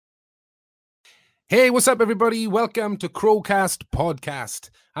Hey, what's up, everybody? Welcome to Crowcast Podcast.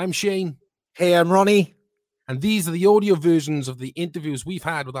 I'm Shane. Hey, I'm Ronnie. And these are the audio versions of the interviews we've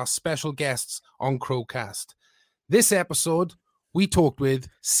had with our special guests on Crowcast. This episode, we talked with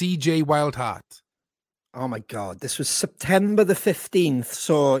CJ Wildheart. Oh my God, this was September the 15th.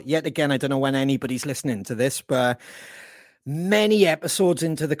 So yet again, I don't know when anybody's listening to this, but many episodes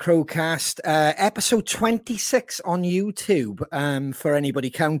into the Crowcast, episode 26 on YouTube, for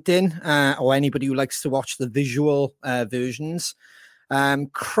anybody counting, or anybody who likes to watch the visual versions.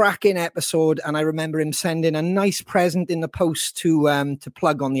 Cracking episode, and I remember him sending a nice present in the post to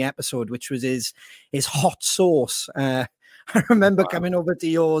plug on the episode, which was his hot sauce. I remember coming over to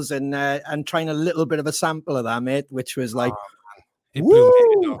yours and trying a little bit of a sample of that, mate, which was like, it blew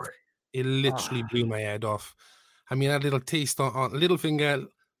my head off. It literally blew my head off. I mean, I had a little taste on little finger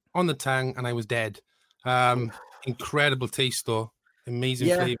on the tongue, and I was dead. Incredible taste, though. Amazing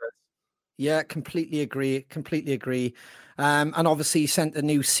flavors. Yeah, completely agree. And obviously he sent a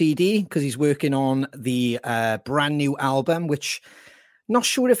new CD because he's working on the brand new album, which not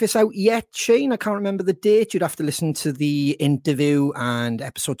sure if it's out yet, Shane. I can't remember the date. You'd have to listen to the interview and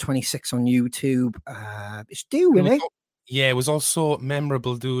episode 26 on YouTube. It's due, isn't it? Yeah, it was also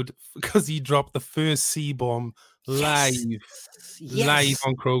memorable, dude, because he dropped the first C-bomb live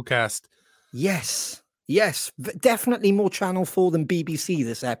on Crowcast. Yes, definitely more Channel 4 than BBC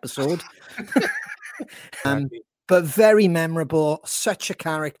this episode. But very memorable, such a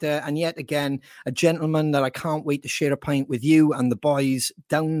character, and yet again, a gentleman that I can't wait to share a pint with you and the boys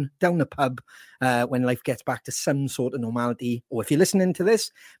down the pub when life gets back to some sort of normality. Or if you're listening to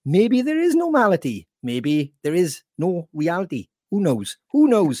this, maybe there is normality. Maybe there is no reality. Who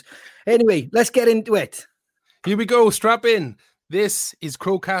knows? Anyway, let's get into it. Here we go. Strap in. This is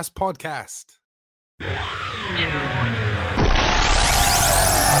Crowcast Podcast. We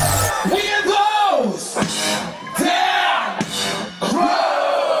are those damn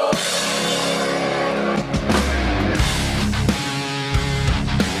crows.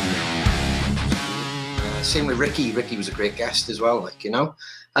 Same with Ricky. Ricky was a great guest as well,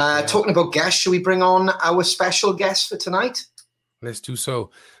 Talking about guests, shall we bring on our special guest for tonight? Let's do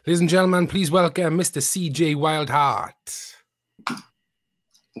so. Ladies and gentlemen, please welcome Mr. CJ Wildheart.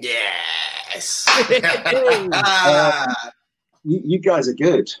 Yes. You guys are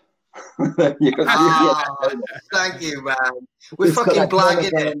good. Thank you, man. We're fucking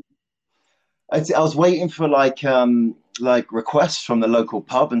blagging it. I was waiting for like requests from the local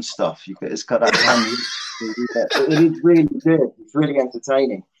pub and stuff. It's got that. It is really good. It's really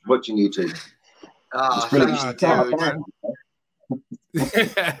entertaining watching you two. It's really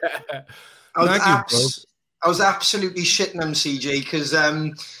I was absolutely shitting them, CJ, because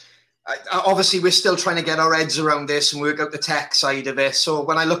obviously we're still trying to get our heads around this and work out the tech side of it. So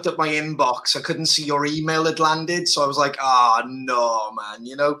when I looked at my inbox, I couldn't see your email had landed. So I was like, no, man,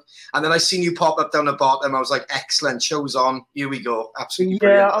 And then I seen you pop up down the bottom. I was like, excellent, show's on. Here we go. Absolutely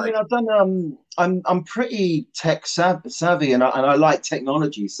brilliant. Yeah, I mean, I've done. I'm pretty tech savvy, and I like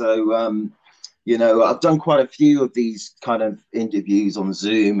technology. So I've done quite a few of these kind of interviews on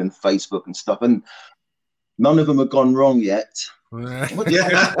Zoom and Facebook and stuff, and none of them have gone wrong yet. Yeah.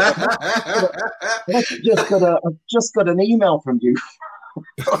 I've just got an email from you.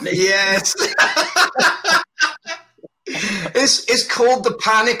 Yes. It's called the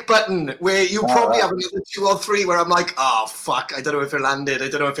panic button, where you probably have another 2 or 3 where I'm like, oh fuck, I don't know if it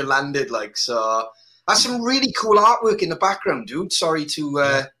landed. Like, so that's some really cool artwork in the background, dude. Sorry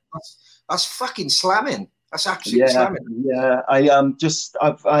to that's fucking slamming. That's absolutely slamming. Yeah.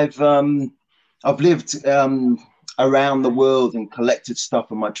 I've lived around the world and collected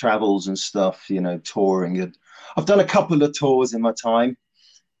stuff on my travels and stuff, touring. And I've done a couple of tours in my time,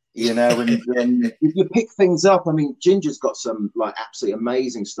 and you pick things up. I mean, Ginger's got some like absolutely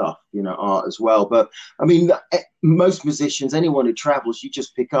amazing stuff, art as well. But I mean, most musicians, anyone who travels, you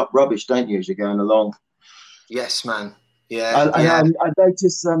just pick up rubbish, don't you, as you're going along? Yes, man. Yeah. I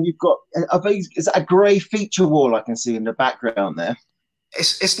noticed you've got is that a grey feature wall I can see in the background there?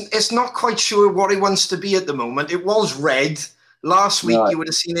 It's not quite sure what it wants to be at the moment. It was red. Last week you would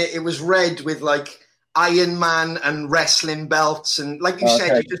have seen it. It was red with like Iron Man and wrestling belts. And like you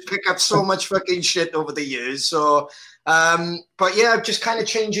said, you just pick up so much fucking shit over the years. So, but yeah, just kind of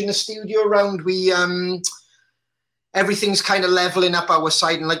changing the studio around. We, everything's kind of leveling up our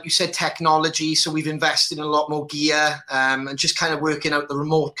side. And like you said, technology. So we've invested in a lot more gear and just kind of working out the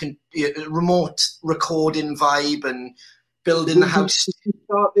remote recording vibe and building the house.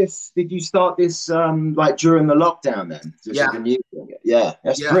 Did you start this like during the lockdown then? Yeah. Yeah,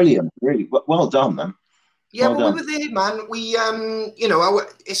 that's brilliant. Really well done, man. Yeah, Well well, we done. were there, man. We,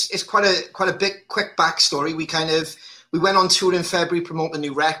 it's quite a big, quick backstory. We went on tour in February, promote the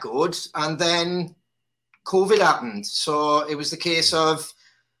new record, and then COVID happened. So it was the case of,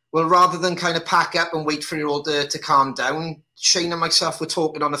 well, rather than kind of pack up and wait for it all to calm down, Shane and myself were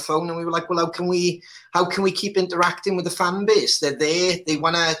talking on the phone, and we were like, well, how can we keep interacting with the fan base? They're there. They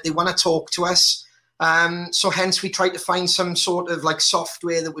wanna talk to us. So hence we tried to find some sort of like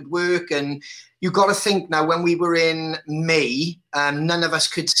software that would work. And you got to think now, when we were in May, none of us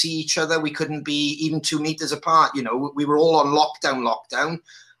could see each other. We couldn't be even 2 meters apart. You know, we were all on lockdown.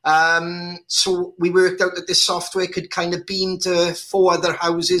 So we worked out that this software could kind of beam to 5 other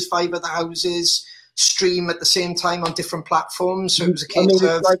houses, stream at the same time on different platforms. So it was a case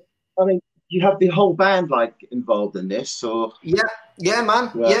of... you have the whole band like involved in this, or... Yeah,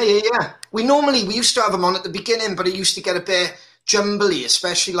 man. Yeah. We used to have them on at the beginning, but it used to get a bit jumbly,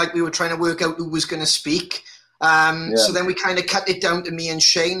 especially like we were trying to work out who was going to speak. So then we kind of cut it down to me and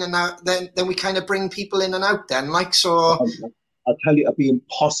Shane, and then we kind of bring people in and out then, like, so... I'll tell you, it'd be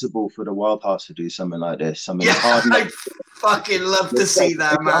impossible for the Wild Hearts to do something like this. I mean, I'd fucking love to see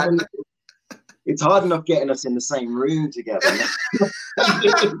that, man. It's hard enough getting us in the same room together.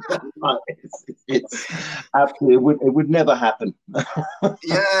 It's absolutely, it would never happen.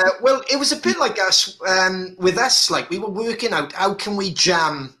 Yeah, well, it was a bit like us with us. Like, we were working out how can we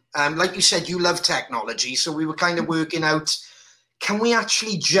jam. Like you said, you love technology, so we were kind of working out, can we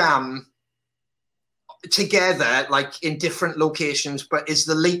actually jam together, like in different locations, but is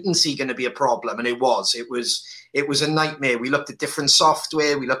the latency going to be a problem? And it was a nightmare. We looked at different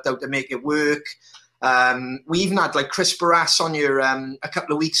software, we looked out to make it work. We even had like Chris Barras on here a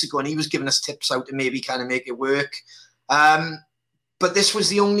couple of weeks ago, and he was giving us tips how to maybe kind of make it work. But this was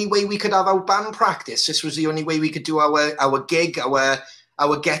the only way we could have our band practice. This was the only way we could do our gig, our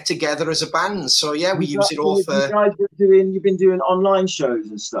get together as a band. So yeah, we use it all for... You've been doing online shows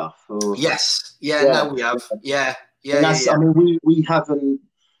and stuff? Or... Yes. Yeah, now we have. Yeah. I mean, we haven't...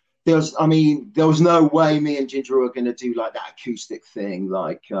 There was no way me and Ginger were going to do like that acoustic thing,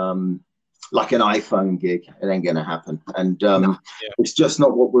 like an iPhone gig. It ain't going to happen. And It's just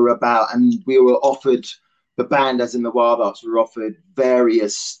not what we're about. And we were offered, the band, as in the Wild Hearts, were offered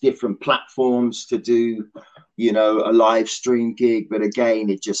various different platforms to do, you know, a live stream gig. But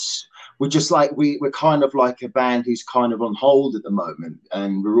again, we're kind of like a band who's kind of on hold at the moment,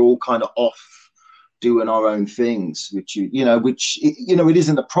 and we're all kind of off doing our own things, which it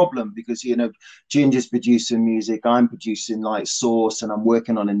isn't a problem, because, you know, Ginger's producing music, I'm producing like Source, and I'm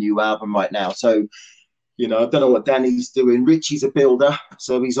working on a new album right now. So, you know, I don't know what Danny's doing. Richie's a builder,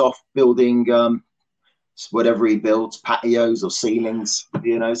 so he's off building whatever he builds, patios or ceilings,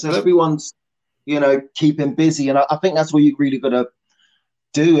 you know. So everyone's, you know, keeping busy, and I think that's what you really got to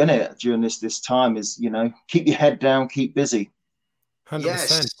do, innit, during this time, is, you know, keep your head down, keep busy. 100%.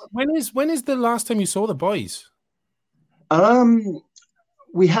 Yes. When is the last time you saw the boys?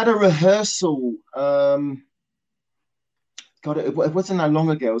 We had a rehearsal. It wasn't that long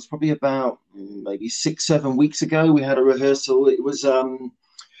ago. It was probably about maybe 6-7 weeks ago. We had a rehearsal. It was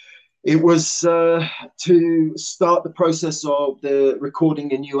to start the process of the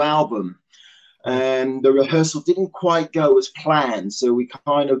recording a new album. And the rehearsal didn't quite go as planned. So we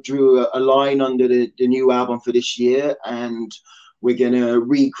kind of drew a line under the new album for this year, and we're going to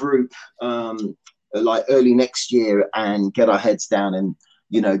regroup like early next year and get our heads down and,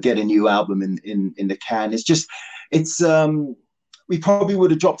 you know, get a new album in the can. We probably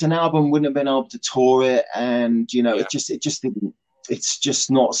would have dropped an album, wouldn't have been able to tour it. And, you know, it just didn't. It's just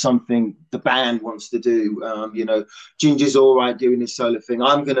not something the band wants to do. You know, Ginger's all right doing this solo thing.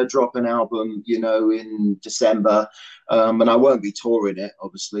 I'm going to drop an album, you know, in December, and I won't be touring it,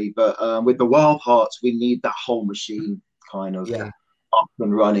 obviously. But with the Wild Hearts, we need that whole machine kind of up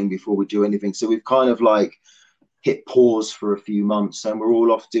and running before we do anything. So we've kind of like hit pause for a few months, and we're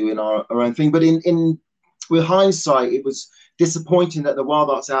all off doing our own thing. But with hindsight, it was disappointing that the Wild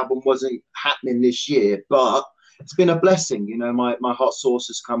Hearts album wasn't happening this year, but it's been a blessing. You know, my Hot Sauce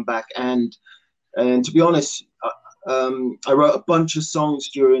has come back, and to be honest, I wrote a bunch of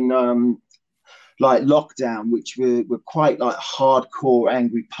songs during like lockdown, which were quite like hardcore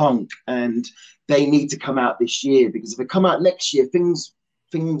angry punk, and they need to come out this year, because if they come out next year, things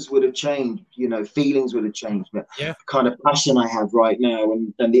would have changed, you know, feelings would have changed. But the kind of passion I have right now,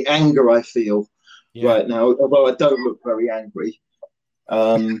 and the anger I feel right now, although I don't look very angry.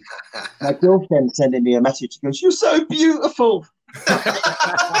 My girlfriend sending me a message, she goes, "You're so beautiful."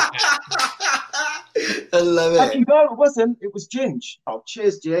 I love it. Actually, no, it wasn't. It was Ginge. Oh,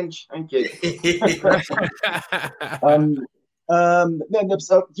 cheers, Ginge. Thank you.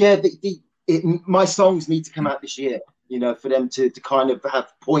 my songs need to come out this year, you know, for them to kind of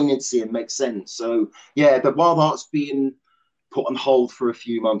have poignancy and make sense. So yeah, the Wild Hearts being put on hold for a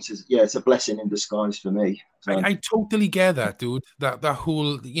few months it's a blessing in disguise for me. So. I totally get that, dude. That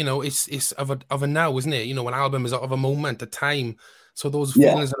whole, you know, it's of a now, isn't it? You know, an album is of a moment, a time. So those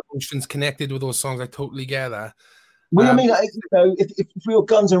feelings and emotions connected with those songs, I totally get that. Well, I mean, you know, if we were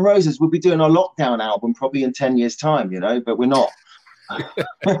Guns N' Roses, we'd be doing our Lockdown album probably in 10 years' time, you know, but we're not.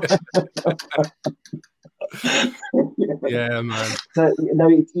 Yeah, man. So, you know,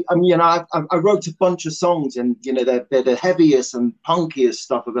 I mean, you know, I wrote a bunch of songs, and you know, they're the heaviest and punkiest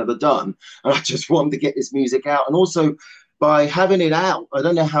stuff I've ever done, and I just wanted to get this music out. And also, by having it out, I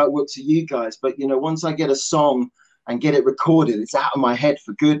don't know how it works for you guys, but you know, once I get a song and get it recorded, it's out of my head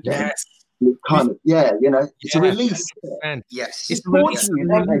for good. Yes. Kind of, you know, it's a release. Yes, it's a release.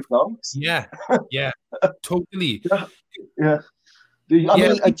 Yeah, totally. Yeah. Do you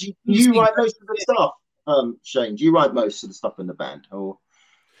write most of the stuff, Shane? Do you write most of the stuff in the band, or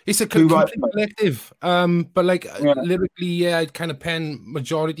it's a complete collective? But like lyrically, I'd kind of pen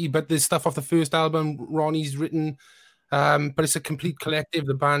majority. But there's stuff off the first album Ronnie's written. But it's a complete collective.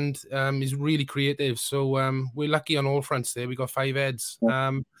 The band is really creative, so we're lucky on all fronts. There, we got 5 heads.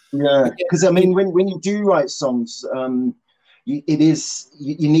 Because I mean, when you do write songs, you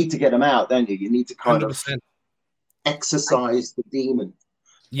need to get them out, don't you? You need to kind 100%. Of exercise the demon.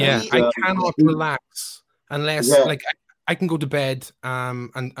 Yeah, and, I cannot relax unless like I can go to bed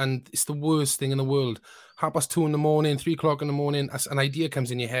and it's the worst thing in the world. 2:30 in the morning, 3 o'clock in the morning, an idea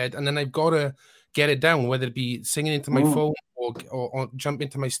comes in your head, and then I've got to get it down, whether it be singing into my phone or jump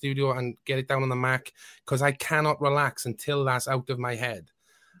into my studio and get it down on the Mac, because I cannot relax until that's out of my head.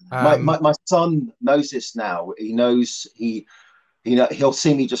 My son knows this now. He knows he'll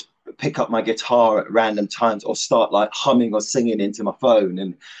see me just pick up my guitar at random times or start like humming or singing into my phone,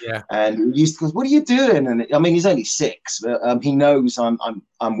 and he used to go, "What are you doing?" And I mean, he's only 6, but he knows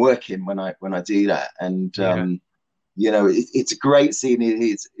I'm working when I do that, and you know, it's great seeing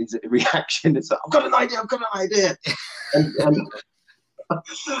his reaction. It's like, I've got an idea.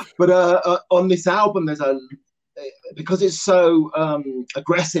 But on this album, there's because it's so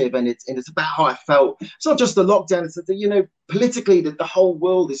aggressive, and it's about how I felt. It's not just the lockdown. It's you know, politically, the whole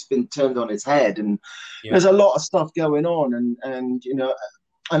world has been turned on its head, and there's a lot of stuff going on. And you know,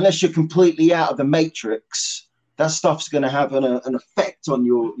 unless you're completely out of the matrix, that stuff's going to have an effect on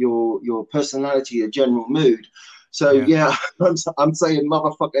your personality, your general mood. So I'm saying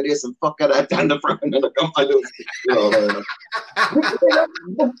motherfucker this and fucker that down the front, and I got my little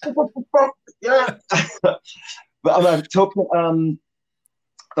But I'm talking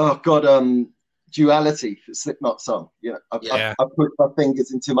Duality, Slipknot song. I put my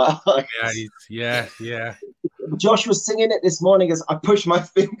fingers into my eyes. Yeah. Josh was singing it this morning as I pushed my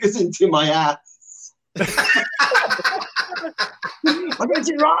fingers into my ass. I meant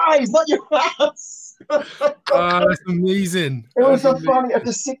your eyes, not your ass. Oh, that's amazing. It was so funny as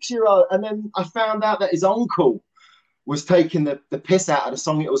a 6-year-old, and then I found out that his uncle was taking the piss out of the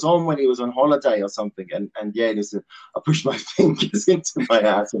song it was on when he was on holiday or something, and he said, I pushed my fingers into my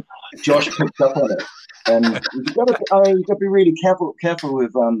ass, and Josh picked up on it. And you've got to be really careful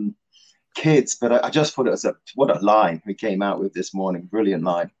with kids, but I just thought it was what a line we came out with this morning. Brilliant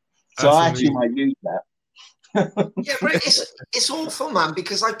line. So I actually might use that. Yeah, but it's awful, man,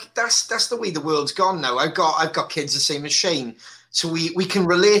 because like that's the way the world's gone now. I've got kids the same as Shane, so we can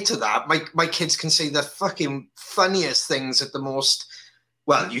relate to that. My kids can say the fucking funniest things at the most.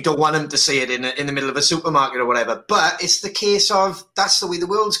 Well, you don't want them to say it in the middle of a supermarket or whatever, but it's the case of that's the way the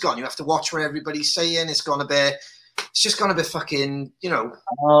world's gone. You have to watch what everybody's saying. It's just gonna be fucking, you know.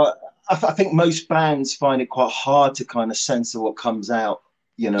 I think most bands find it quite hard to kind of censor what comes out,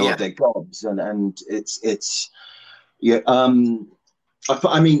 you know, of their gobs, and it's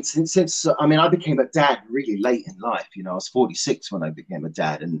I mean, since I became a dad really late in life. You know, I was 46 when I became a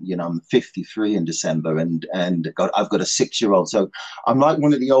dad, and you know, I'm 53 in December, and I've got a 6-year-old, so I'm like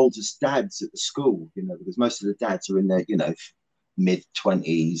one of the oldest dads at the school, you know, because most of the dads are in their, you know,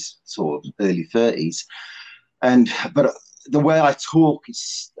 mid-20s, sort of early 30s, but the way I talk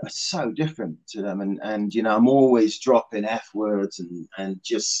is so different to them, and you know, I'm always dropping F words and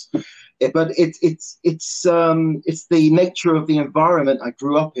just, but it's the nature of the environment I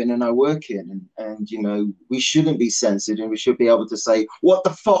grew up in and I work in, and you know, we shouldn't be censored, and we should be able to say what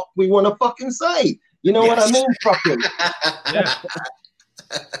the fuck we want to fucking say. You know what I mean? Fucking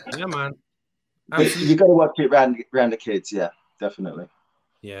yeah, man. You got to watch it around the kids, definitely.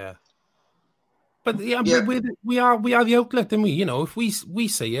 Yeah. But we are the outlet, and we, you know, if we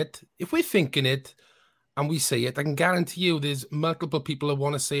say it, if we're thinking it, and we say it, I can guarantee you there's multiple people that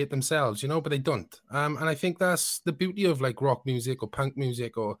want to say it themselves, you know, but they don't. And I think that's the beauty of like rock music or punk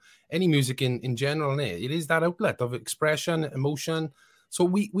music or any music in general. It is that outlet of expression, emotion. So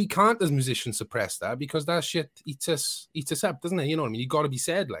we can't as musicians suppress that, because that shit eats us up, doesn't it? You know what I mean? You got to be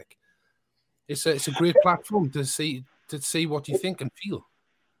said. Like, it's a great platform to say what you think and feel.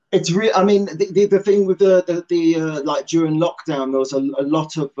 It's real. I mean, the thing with the like during lockdown, there was a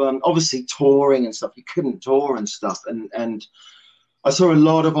lot of obviously touring and stuff. You couldn't tour and stuff, and I saw a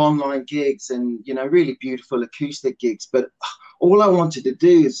lot of online gigs and, you know, really beautiful acoustic gigs. But all I wanted to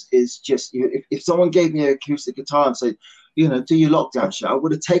do is just, if someone gave me an acoustic guitar and said, you know, do your lockdown show, I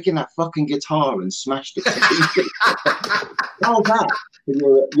would have taken that fucking guitar and smashed it. How that,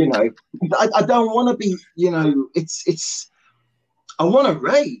 you know, I don't want to be, you know, it's. I want to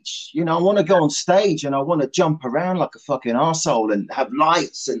rage, you know, I want to go on stage and I want to jump around like a fucking arsehole and have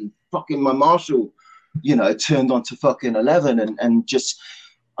lights and fucking my Marshall, you know, turned on to fucking 11 and just,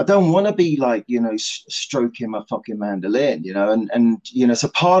 I don't want to be like, you know, stroking my fucking mandolin, you know, and, you know, so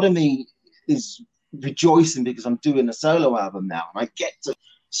part of me is rejoicing because I'm doing a solo album now and I get to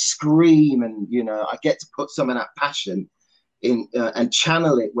scream and, you know, I get to put some of that passion in and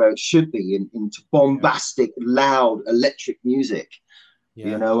channel it where it should be into bombastic, loud, electric music.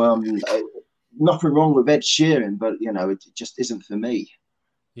 You know, nothing wrong with Ed Sheeran, but, you know, it just isn't for me.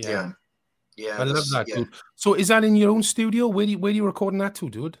 Yeah. I love that, dude. So is that in your own studio? Where do you recording that to,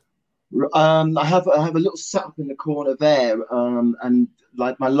 dude? I have a little setup in the corner there, and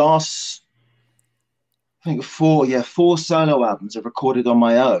like my last, I think four solo albums I've recorded on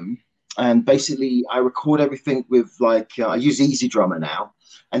my own. And basically, I record everything with like I use Easy Drummer now,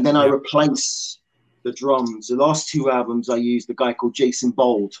 and then I replace the drums. The last two albums, I used a guy called Jason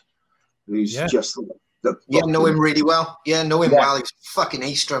Bold, who's just know him really well. Yeah, know him well. He's fucking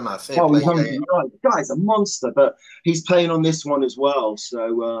ace drummer. The guy's a monster, but he's playing on this one as well.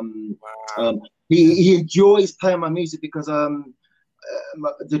 So he enjoys playing my music because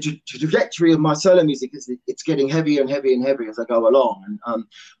the trajectory of my solo music is it's getting heavier and heavier and heavier as I go along. And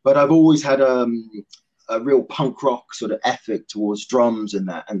but I've always had a real punk rock sort of ethic towards drums and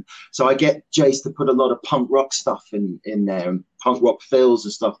that, and so I get Jace to put a lot of punk rock stuff in there and punk rock fills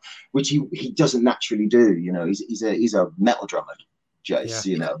and stuff, which he doesn't naturally do. You know, he's a metal drummer, Jace.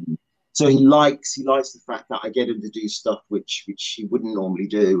 You know. So he likes the fact that I get him to do stuff which he wouldn't normally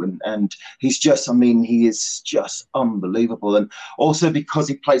do, and he's just, I mean, he is just unbelievable. And also because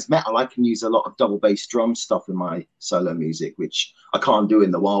he plays metal, I can use a lot of double bass drum stuff in my solo music, which I can't do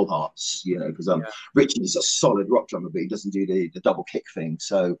in the Wild Hearts, you know, because Richard is a solid rock drummer, but he doesn't do the double kick thing.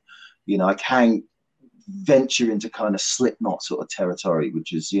 So, you know, I can venture into kind of Slipknot sort of territory,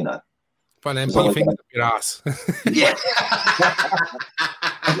 which is, you know, fun and put your fingers up your ass. Yeah.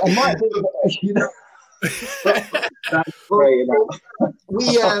 I might do, you know. That's great.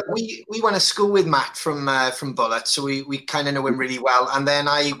 We went to school with Matt from Bullet, so we kind of know him really well. And then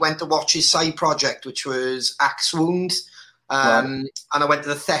I went to watch his side project, which was Axe Wound. And I went to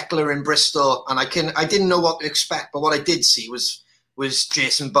the Thekla in Bristol, and I didn't know what to expect, but what I did see was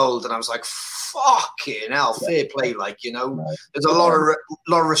Jason Bold, and I was like, fucking hell, fair play, like, you know. There's a lot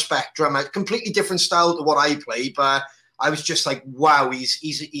of respect, drummer, completely different style to what I play, but I was just like, wow,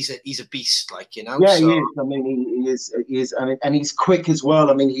 he's a beast, like, you know. Yeah, so. He is. I mean, he is. I mean, and he's quick as well.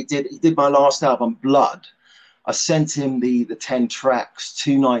 I mean, he did my last album, Blood. I sent him the 10 tracks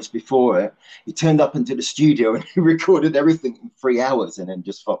 2 nights before it. He turned up into the studio and he recorded everything in 3 hours and then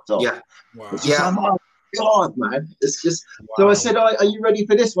just fucked off. Yeah. Wow. Oh my God, man. It's just, so I said, are you ready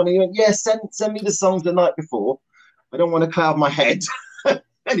for this one? And he went, yeah, send me the songs the night before. I don't want to cloud my head.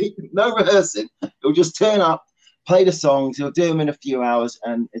 And no rehearsing. He'll just turn up, play the songs, he'll do them in a few hours,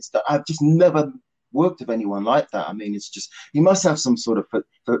 and it's done. I've just never worked with anyone like that. I mean, it's just, he must have some sort of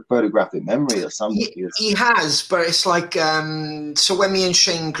photographic memory or something. He has, but it's like, so when me and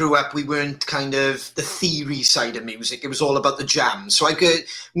Shane grew up, we weren't kind of the theory side of music. It was all about the jam. So I could,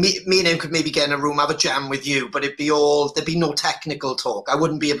 me and him could maybe get in a room, have a jam with you, but there'd be no technical talk. I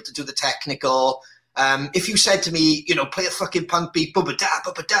wouldn't be able to do the technical. If you said to me, you know, play a fucking punk beat,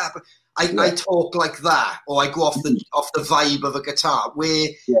 I talk like that, or I go off the vibe of a guitar.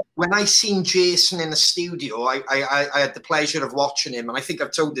 When I seen Jason in the studio, I had the pleasure of watching him, and I think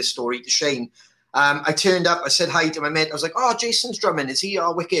I've told this story to Shane. I turned up, I said hi to my mate. I was like, "Oh, Jason's drumming, is he?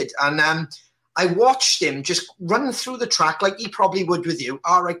 Oh, wicked!" And I watched him just run through the track like he probably would with you.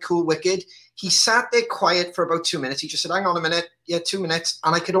 All right, cool, wicked. He sat there quiet for about 2 minutes. He just said, "Hang on a minute, 2 minutes,"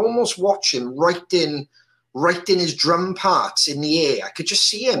 and I could almost watch him write in his drum parts in the air. I could just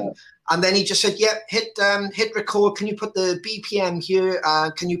see him. And then he just said, "Yeah, hit record. Can you put the BPM here?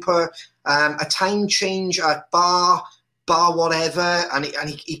 Can you put a time change at bar whatever?" And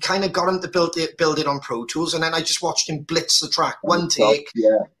he kind of got him to build it on Pro Tools. And then I just watched him blitz the track, one take,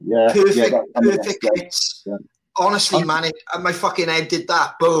 perfect hits. Yeah. Honestly, man, my fucking head did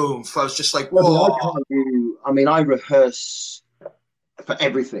that. Boom! So I was just like, "Whoa!" I rehearse for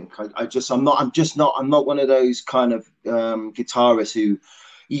everything. I'm not one of those kind of guitarists who,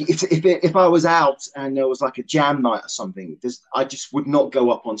 if I was out and there was like a jam night or something, I just would not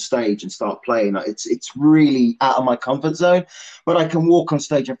go up on stage and start playing. It's really out of my comfort zone. But I can walk on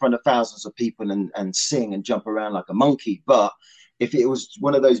stage in front of thousands of people and sing and jump around like a monkey. But if it was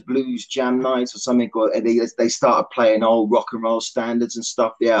one of those blues jam nights or something, or they started playing old rock and roll standards and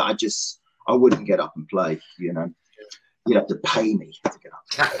stuff, I wouldn't get up and play. You'd have to pay me to get up.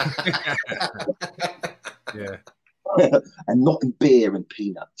 Yeah. And not in beer and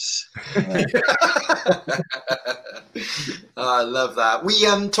peanuts. I love that. We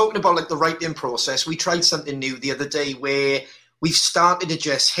talking about like the writing process. We tried something new the other day where we've started to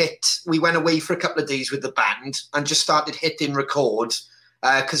just hit. We went away for a couple of days with the band and just started hitting record.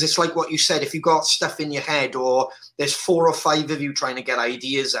 Because it's like what you said, if you've got stuff in your head or there's 4 or 5 of you trying to get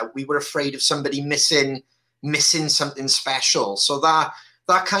ideas out, we were afraid of somebody missing something special. So that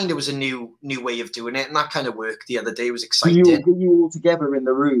kind of was a new way of doing it, and that kind of worked the other day. It was exciting. Were you all together in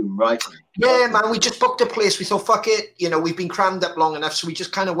the room, right? Yeah, man, we just booked a place. We thought, fuck it, we've been crammed up long enough, so we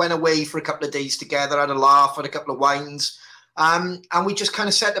just kind of went away for a couple of days together, had a laugh, had a couple of wines, and we just kind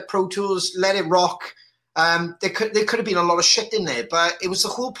of set the Pro Tools, let it rock. There could have been a lot of shit in there, but it was the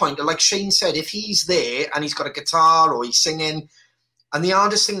whole point. Like Shane said, if he's there and he's got a guitar or he's singing, and the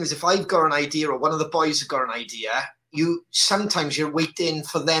hardest thing is if I've got an idea or one of the boys have got an idea, sometimes you're waiting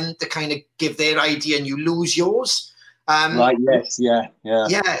for them to kind of give their idea and you lose yours. Right, yes, yeah.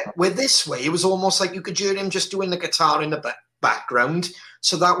 Yeah, with this way, it was almost like you could hear him just doing the guitar in the background.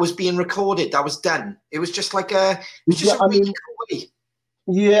 So that was being recorded. That was done. It was just like a really cool way.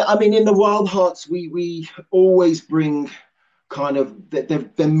 Yeah, in the Wild Hearts, we always bring kind of,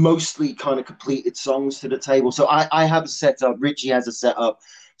 they're mostly kind of completed songs to the table. So I have a setup, Richie has a setup.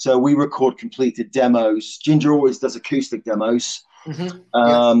 So we record completed demos. Ginger always does acoustic demos.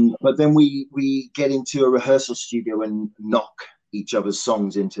 Mm-hmm. But then we get into a rehearsal studio and knock each other's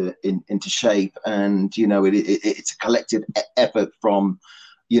songs into shape. And, it's a collective effort from,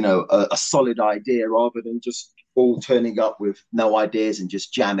 a solid idea rather than just all turning up with no ideas and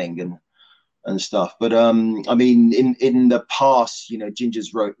just jamming and stuff. But in the past,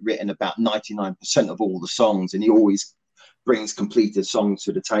 Ginger's written about 99% of all the songs, and he always brings completed songs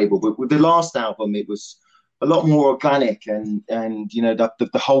to the table. But with the last album, it was a lot more organic, and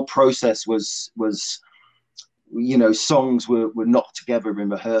the whole process was songs were knocked together in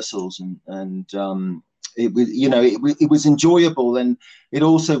rehearsals, and it was enjoyable. And it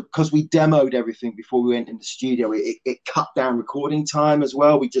also, because we demoed everything before we went in the studio, it cut down recording time as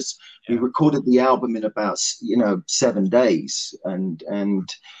well. We recorded the album in about 7 days, and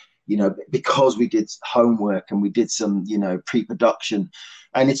because we did homework and we did some pre-production,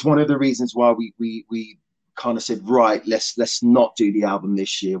 and it's one of the reasons why we kind of said, right, let's not do the album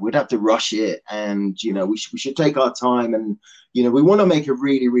this year. We'd have to rush it, and we should take our time, and we want to make a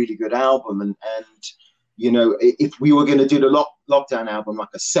really, really good album, and if we were going to do the lockdown album, like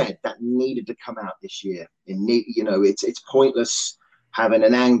I said, that needed to come out this year. It's pointless having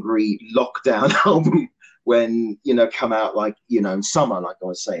an angry lockdown album when come out like in summer, like I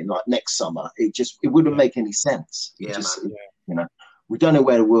was saying, like next summer. It wouldn't make any sense. We don't know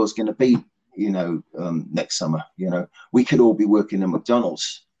where the world's going to be next summer. We could all be working in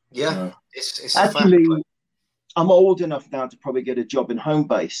McDonald's. It's actually, I'm old enough now to probably get a job in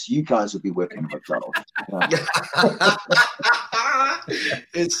Homebase. You guys will be working at McDonald's.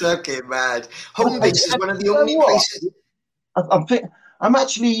 It's okay, man. Homebase is one of the only places. I'm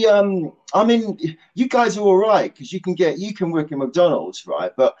actually, you guys are all right because you can work in McDonald's,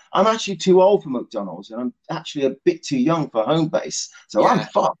 right? But I'm actually too old for McDonald's, and I'm actually a bit too young for Homebase, so I'm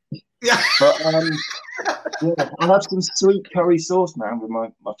fucked. Yeah. But I'll have some sweet curry sauce, man, with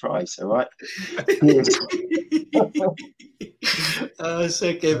my fries, all right? That's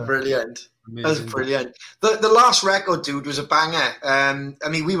okay, brilliant. Amazing. That's brilliant. The last record, dude, was a banger.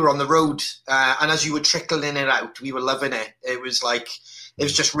 We were on the road, and as you were trickling it out, we were loving it. It was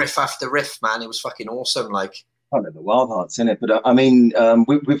just riff after riff, man. It was fucking awesome. Like, I know the Wild Hearts, innit? But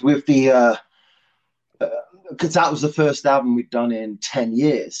with the because that was the first album we'd done in 10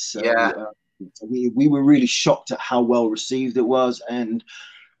 years. So, we were really shocked at how well received it was, and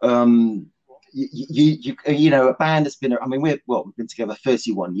you know, a band that's been, I mean, we've been together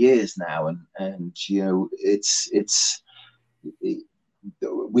 31 years now, and you know,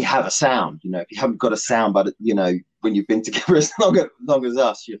 we have a sound. You know, if you haven't got a sound, but you know, when you've been together as long as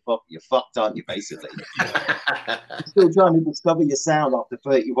us, you're fucked, aren't you? Basically, still trying to discover your sound after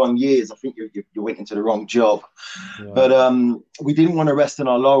 31 years. I think you went into the wrong job. Yeah. But we didn't want to rest on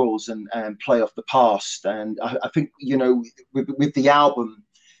our laurels and play off the past. And I think, you know, with the album,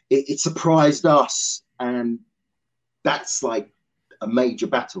 it surprised us, and that's like a major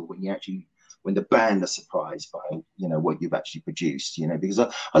battle when the band are surprised by, you know, what you've actually produced, you know, because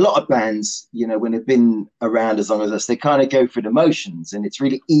a lot of bands, you know, when they've been around as long as us, they kind of go through the motions, and it's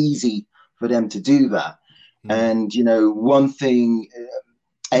really easy for them to do that. And, you know, one thing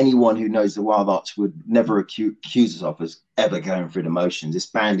anyone who knows the Wild Arts would never accuse us of is ever going through the motions. This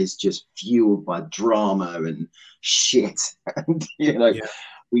band is just fueled by drama and shit. And, you know,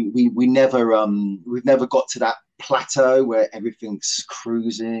 we've never got to that plateau where everything's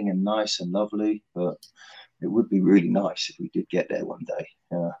cruising and nice and lovely, but it would be really nice if we did get there one day.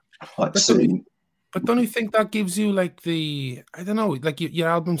 But don't you think that gives you like I don't know, like your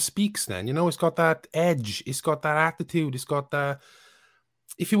album speaks then, you know, it's got that edge, it's got that attitude, it's got that.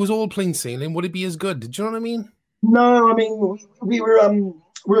 If it was all plain sailing, would it be as good? Do you know what I mean? No, I mean,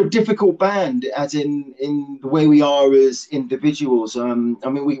 we're a difficult band, as in the way we are as individuals. I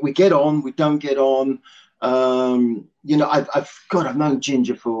mean, we get on, we don't get on. You know, I've known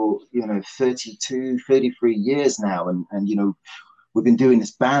Ginger for, you know, 32, 33 years now, and you know, we've been doing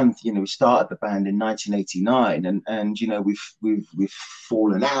this band. You know, we started the band in 1989, and you know, we've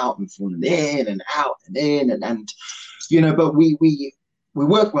fallen out and fallen in and out and in, and you know, but we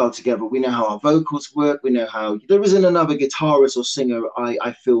work well together. We know how our vocals work. We know how there isn't another guitarist or singer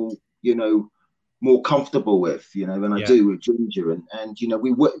I feel, you know, more comfortable with, you know, than I do with Ginger. And you know,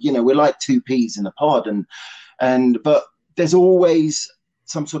 we're like two peas in a pod, but there's always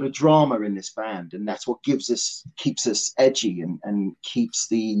some sort of drama in this band, and that's what keeps us edgy and keeps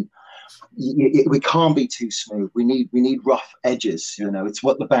we can't be too smooth. We need rough edges, you know. It's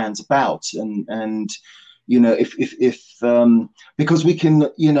what the band's about, and you know, if because we can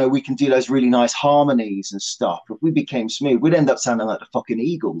do those really nice harmonies and stuff. If we became smooth, we'd end up sounding like the fucking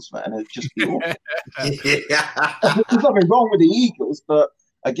Eagles, man. It'd just be awful. There's nothing wrong with the Eagles, but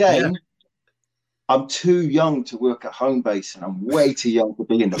again, I'm too young to work at home base, and I'm way too young to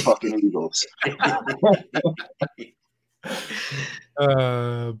be in the fucking Eagles.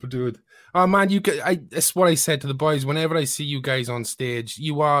 But dude, oh man, that's what I said to the boys whenever I see you guys on stage.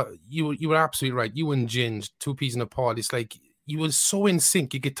 You were absolutely right. You and Ginge, two peas in a pod. It's like you were so in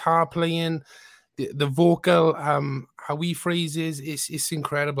sync. Your guitar playing, the vocal, how he phrases, it's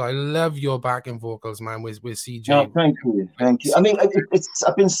incredible. I love your backing vocals, man. With CJ. Oh, thank you. I mean,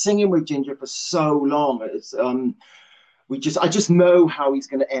 I've been singing with Ginger for so long. It's I just know how he's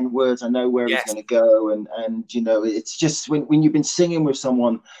going to end words. I know where he's going to go, and you know, it's just when you've been singing with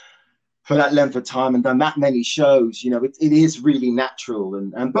someone for that length of time and done that many shows, you know, it is really natural.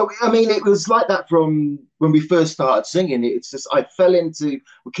 But I mean, it was like that from when we first started singing. It's just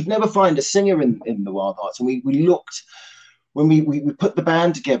we could never find a singer in the Wild Arts, and we looked. When we put the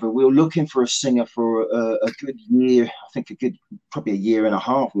band together, we were looking for a singer for a good year. I think probably a year and a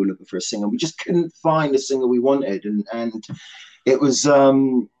half. We were looking for a singer. We just couldn't find a singer we wanted, and it was.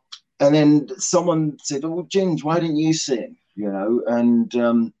 And then someone said, "Oh, Ginge, why didn't you sing?" You know,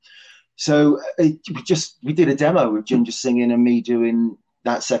 and so we did a demo with Ginger singing and me doing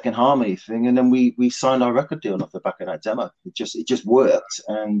that second harmony thing, and then we signed our record deal off the back of that demo. It just worked,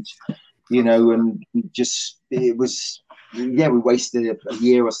 and you know, and it was. Yeah, we wasted a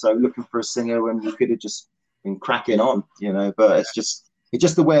year or so looking for a singer, and we could have just been cracking on, you know. But it's just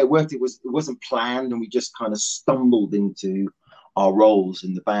the way it worked. It wasn't planned, and we just kind of stumbled into our roles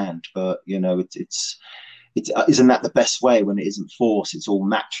in the band. But you know, it's isn't that the best way when it isn't forced? It's all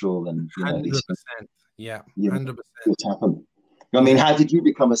natural, and you know, 100%. Yeah, 100%. What's happened? I mean, how did you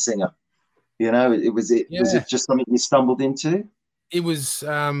become a singer? You know, was it just something you stumbled into? It was,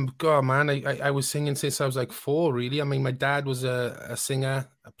 God, man, I was singing since I was like 4, really. I mean, my dad was a singer.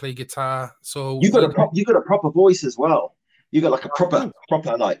 I play guitar. So you got a proper voice as well. You got like a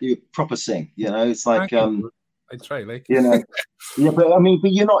proper sing. You know, it's like I try, like, you know, yeah. But I mean,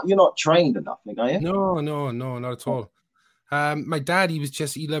 but you're not trained or nothing, are you? No, not at all. My dad,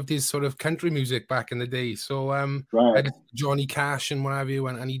 he loved his sort of country music back in the day. So I had Johnny Cash and what have you,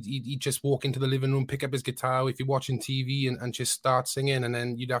 and he'd just walk into the living room, pick up his guitar if you're watching TV, and just start singing, and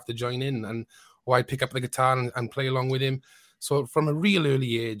then you'd have to join in, or I'd pick up the guitar and play along with him. So from a real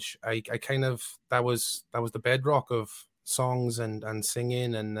early age, I kind of that was the bedrock of songs and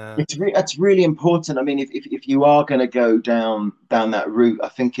singing and that's really important. I mean, if you are going to go down that route, I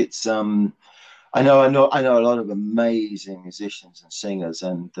think it's I know a lot of amazing musicians and singers,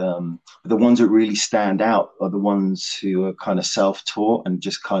 and the ones that really stand out are the ones who are kind of self-taught and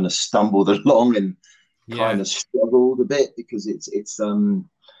just kind of stumbled along and kind of struggled a bit, because it's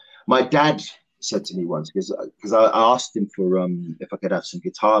my dad said to me once, because I asked him for if I could have some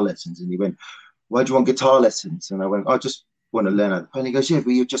guitar lessons, and he went, "Why do you want guitar lessons?" And I went, "I just want to learn." And he goes, "Yeah,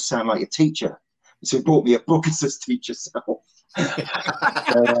 but you just sound like a teacher." So he brought me a book and says, "Teach yourself."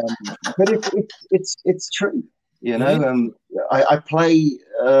 But it's true, you know. I play.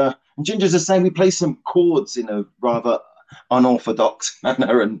 Ginger's the same. We play some chords in a rather unorthodox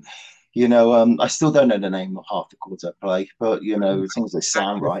manner, and you know, I still don't know the name of half the chords I play, but you know, as long as they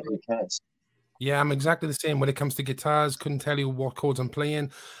sound right, who cares? Yeah, I'm exactly the same when it comes to guitars. Couldn't tell you what chords I'm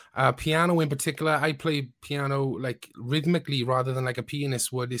playing. Piano in particular, I play piano like rhythmically rather than like a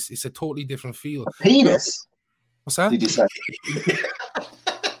pianist would. It's a totally different feel. A pianist? What's that? Did you say?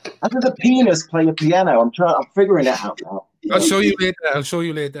 How does a pianist play a piano? I'm figuring it out now. I'll show you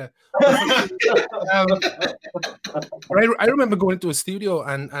later. I remember going into a studio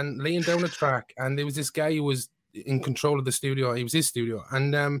and laying down a track, and there was this guy who was in control of the studio. It was his studio,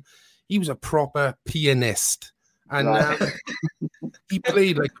 and he was a proper pianist, and he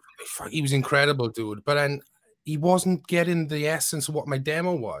played like he was incredible, dude. But then he wasn't getting the essence of what my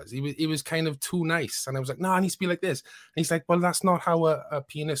demo was. He was kind of too nice, and I was like, "No, it needs to be like this." And he's like, "Well, that's not how a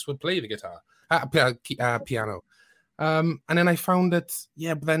pianist would play the guitar, piano." And then I found that,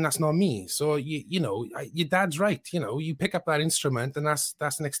 yeah, but then that's not me. So you know, your dad's right. You know, you pick up that instrument, and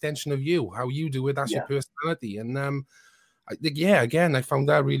that's an extension of you. How you do it, that's your personality. And again, I found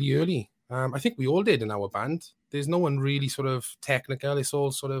that really early. I think we all did in our band. There's no one really sort of technical. It's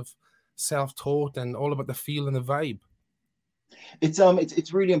all sort of self-taught and all about the feel and the vibe.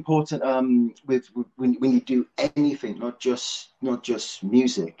 It's really important with when you do anything, not just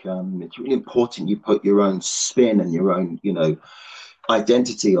music. It's really important you put your own spin and your own, you know,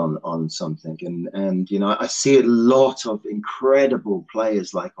 identity on something. And you know, I see a lot of incredible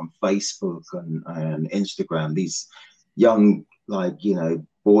players like on Facebook and Instagram, these young, like, you know,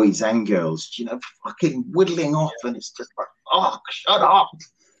 boys and girls, you know, fucking whittling off, and it's just like, oh, shut up.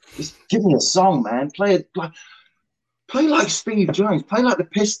 Just give me a song, man. Play like Steve Jones. Play like the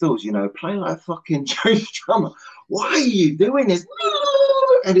Pistols, you know. Play like fucking Joe Strummer. Why are you doing this?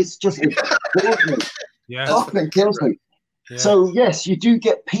 And it kills me. Yeah, often kills me. Yeah. So yes, you do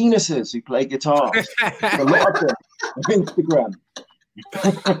get penises who play guitar. A lot of them on Instagram.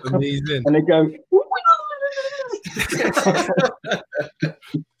 Amazing. And they go.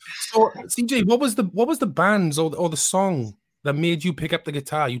 So CJ, what was the bands or the song that made you pick up the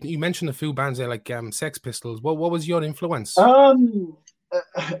guitar? You mentioned a few bands there, like Sex Pistols. What was your influence? The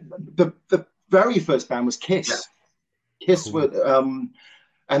very first band was Kiss. Yeah. Kiss cool. were,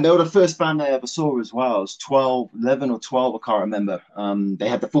 and they were the first band I ever saw as well. It was 11 or 12, I can't remember. They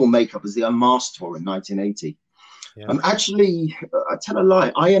had the full makeup as the Unmasked tour in 1980. Yeah. Actually, I tell a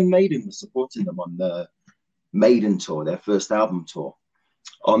lie, Iron Maiden was supporting them on the Maiden tour, their first album tour.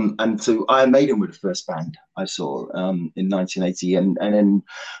 And so Iron Maiden were the first band I saw in 1980, and then,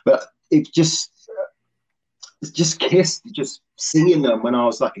 but it just Kiss, just seeing them when I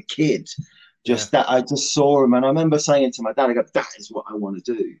was like a kid, that I just saw them, and I remember saying to my dad, I go, "That is what I want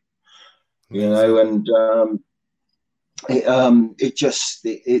to do," you know, and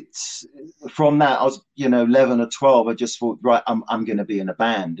it's from that I was, you know, 11 or 12, I just thought, right, I'm going to be in a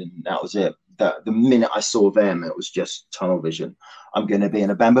band, and that was it. That the minute I saw them, it was just tunnel vision. I'm going to be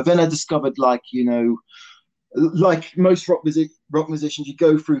in a band. But then I discovered, like, you know, like most rock musicians, you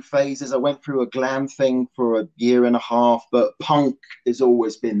go through phases. I went through a glam thing for a year and a half, but punk has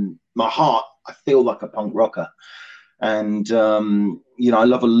always been my heart. I feel like a punk rocker. And, you know, I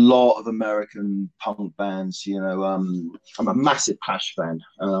love a lot of American punk bands. You know, I'm a massive Clash fan.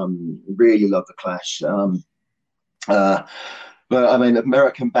 Really love the Clash. But I mean, an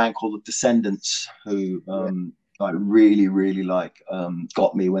American band called The Descendants, who I really, really like,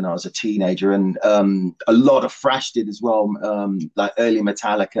 got me when I was a teenager. And a lot of thrash did as well, like early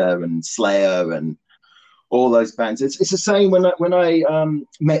Metallica and Slayer and all those bands. It's the same when I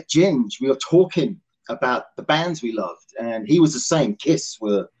met Ginge, we were talking about the bands we loved, and he was the same. Kiss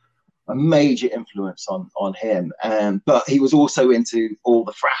were a major influence on him, but he was also into all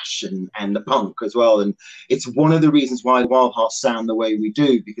the thrash and the punk as well. And it's one of the reasons why Wild Hearts sound the way we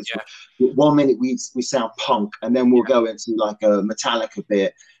do, because 1 minute we sound punk, and then we'll go into like a Metallica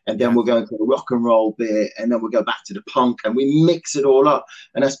bit, and then we'll go into a rock and roll bit, and then we'll go back to the punk, and we mix it all up.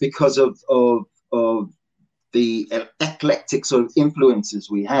 And that's because of eclectic sort of influences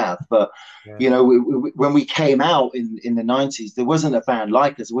we have. But you know, when we came out in the 90s, there wasn't a band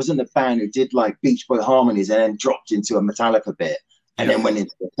like us. There wasn't a band who did like Beach Boy harmonies and then dropped into a Metallica bit and then went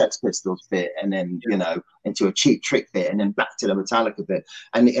into the Sex Pistols bit and then you know, into a Cheap Trick bit and then back to the Metallica bit.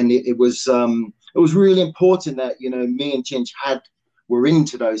 And it was really important that, you know, me and Ginge were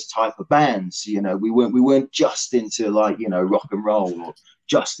into those type of bands. You know, we weren't just into like, you know, rock and roll or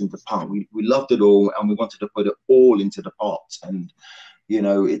just into punk. We loved it all, and we wanted to put it all into the pot. And you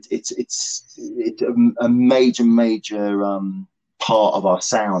know, it's a major part of our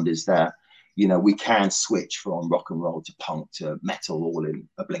sound is that, you know, we can switch from rock and roll to punk to metal all in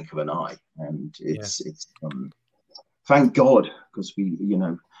a blink of an eye. And it's thank God, because we, you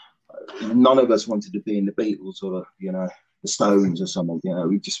know, none of us wanted to be in the Beatles or, you know, the Stones or something. You know,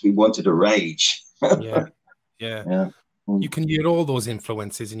 we wanted to rage. Yeah. You can hear all those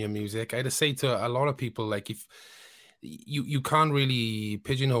influences in your music. I had to say to a lot of people, like, if you can't really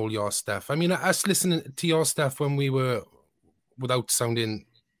pigeonhole your stuff. I mean, us listening to your stuff when we were, without sounding,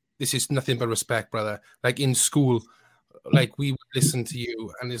 this is nothing but respect, brother. Like in school, like we would listen to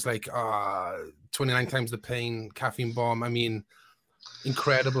you, and it's like 29 Times the Pain, Caffeine Bomb. I mean,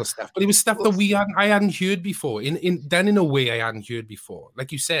 incredible stuff. But it was stuff that I hadn't heard before. In a way I hadn't heard before.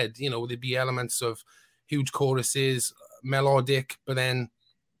 Like you said, you know, there'd be elements of huge choruses, melodic, but then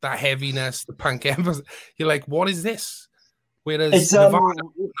that heaviness, the punk emphasis. You're like, what is this? Whereas Nirvana,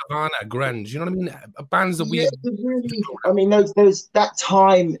 grunge, you know what I mean? Bands that we... really, I mean, there's that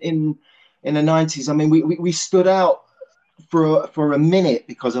time in the 90s. I mean, we stood out for a minute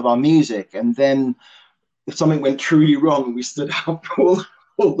because of our music, and then if something went truly wrong, we stood out for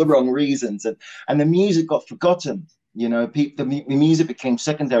all the wrong reasons, and the music got forgotten. You know, the music became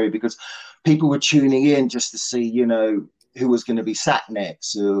secondary because people were tuning in just to see, you know, who was going to be sat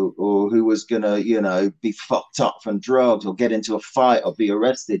next, or who was going to, you know, be fucked up from drugs or get into a fight or be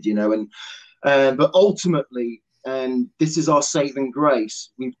arrested, you know. But ultimately, and this is our saving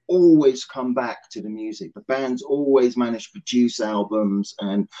grace, we've always come back to the music. The band's always managed to produce albums,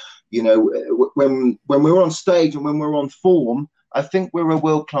 and, you know, when we're on stage and when we're on form, I think we're a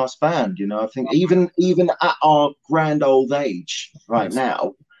world-class band. You know, I think even at our grand old age right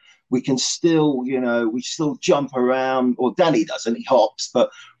now, we can still, you know, we still jump around. Or Danny doesn't, he hops, but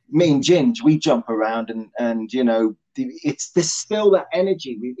me and Ginge, we jump around, and you know, there's still that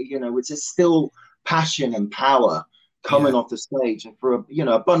energy. You know, it's still passion and power coming off the stage. And for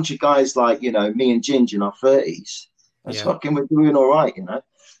a bunch of guys like, you know, me and Ginge in our 30s, that's fucking, we're doing all right, you know.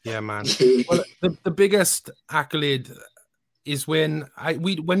 Yeah, man. Well, the biggest accolade is when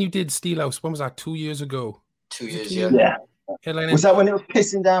you did Steelhouse. When was that? 2 years ago. 2 years, yeah. Was that when it was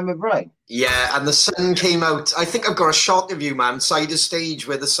pissing down with rain? Yeah, and the sun came out. I think I've got a shot of you, man, side of stage,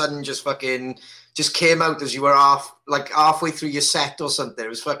 where the sun just came out as you were halfway through your set or something. It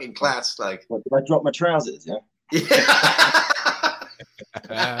was fucking class. Like, what, did I drop my trousers? Yeah.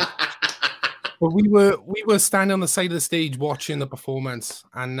 Well, we were standing on the side of the stage watching the performance,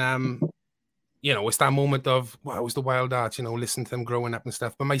 and you know, it's that moment of, wow, it was the Wild Arts, you know, listening to them growing up and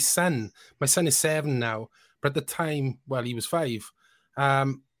stuff. But my son is 7 now. But at the time, well, he was 5.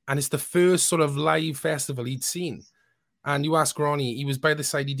 And it's the first sort of live festival he'd seen. And you ask Ronnie, he was by the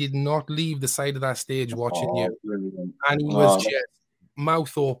side. He did not leave the side of that stage watching you. Brilliant. And he was just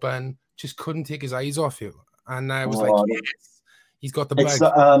mouth open, just couldn't take his eyes off you. And I was yes, he's got the bug.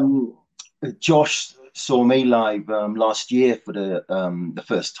 Josh saw me live last year for the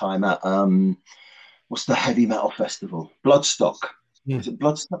first time at, what's the heavy metal festival? Bloodstock. Is it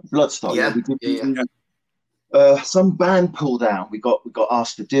Bloodstock? Yeah. We did, some band pulled out. We got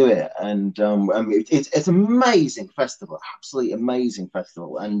asked to do it, and it's an amazing festival, absolutely amazing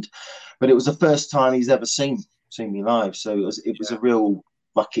festival. But it was the first time he's ever seen me live, so it was a real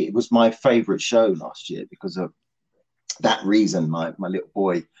bucket. It was my favorite show last year because of that reason. My little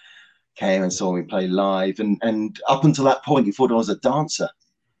boy came and saw me play live, and up until that point, he thought I was a dancer.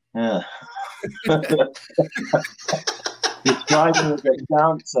 Yeah. Describing as a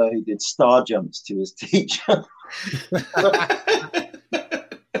dancer who did star jumps to his teacher.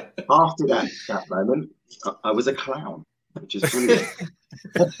 After that moment, I was a clown, which is brilliant.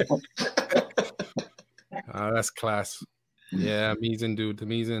 Oh, that's class. Yeah, amazing, dude.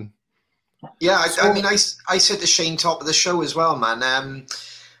 Amazing. Yeah, I mean, I said to Shane top of the show as well, man.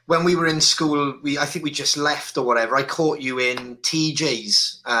 When we were in school, I think we just left or whatever. I caught you in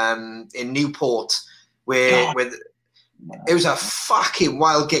TJ's in Newport, where it was a fucking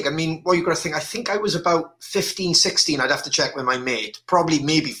wild gig. I mean, what you got to think? I think I was about 15, 16. I'd have to check with my mate.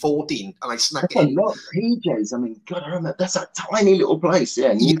 Maybe 14, and I snuck in. Not TJ's. I mean, God, I remember that's a tiny little place.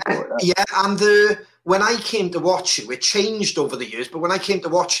 Yeah, Newport. Yeah, and when I came to watch you, it changed over the years, but when I came to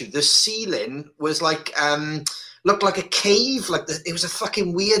watch you, the ceiling was like looked like a cave. It was a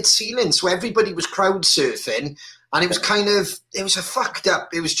fucking weird ceiling. So everybody was crowd surfing, and it was it was a fucked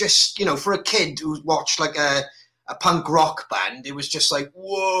up. It was just, you know, for a kid who watched like a punk rock band, it was just like,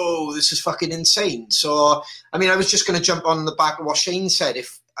 whoa, this is fucking insane. So, I mean, I was just going to jump on the back of what Shane said.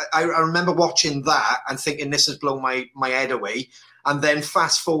 If I remember watching that and thinking this has blown my head away. And then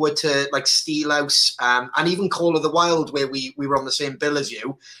fast forward to like Steelhouse and even Call of the Wild, where we were on the same bill as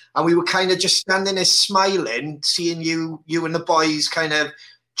you. And we were kind of just standing there smiling, seeing you and the boys kind of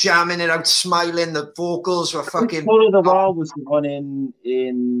jamming it out, smiling. The vocals were fucking... Call of the Wild was the one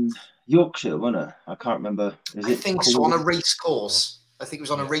in Yorkshire, wasn't it? I can't remember. I think so, on a race course. I think it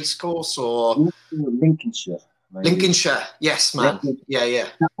was on a race course or... Lincolnshire. Maybe. Lincolnshire, yes, man. Yeah. It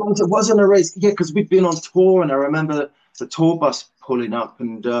wasn't a race, yeah, because we'd been on tour, and I remember the tour bus pulling up,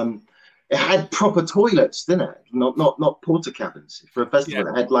 and it had proper toilets, didn't it? Not porta cabins for a festival.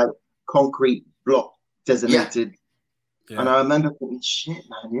 It had like concrete block designated. Yeah. And I remember thinking, shit,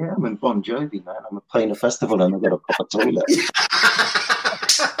 man, yeah, I'm in Bon Jovi, man. I'm playing a festival and I've got a proper toilet.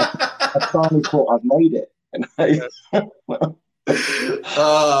 I finally thought I've made it.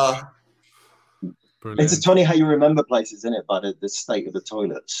 It's funny how you remember places, isn't it, by the state of the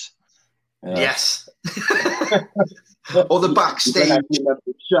toilets. Yes. Or the backstage. I don't remember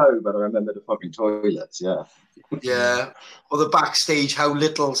the show, but I remember the fucking toilets, yeah. Yeah. Or the backstage, how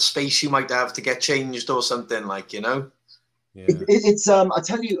little space you might have to get changed or something, like, you know? Yeah. It's I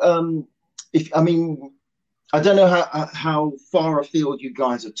tell you, I don't know how far afield you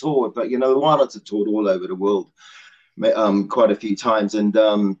guys have toured, but, you know, the Wildhearts have toured all over the world quite a few times, and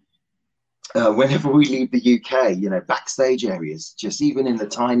whenever we leave the UK, you know, backstage areas, just even in the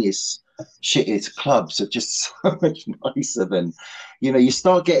tiniest, shittiest clubs, are just so much nicer than, you know, you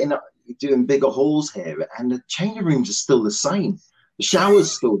start doing bigger halls here, and the changing rooms are still the same. The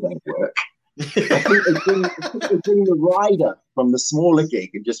showers still don't work. I think they bring the rider from the smaller gig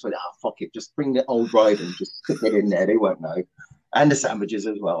and just went, fuck it, just bring the old rider and just stick it in there. They won't know. And the sandwiches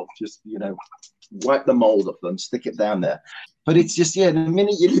as well. Just, you know, wipe the mold off them, stick it down there. But it's just, the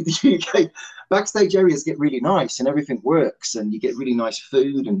minute you leave the UK, backstage areas get really nice and everything works, and you get really nice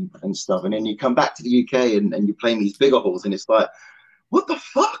food and stuff. And then you come back to the UK and you play in these bigger halls, and it's like, what the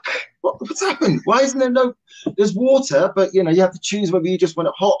fuck? What's happened? Why isn't there there's water, but, you know, you have to choose whether you just want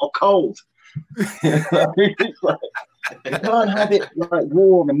it hot or cold. You can't have it like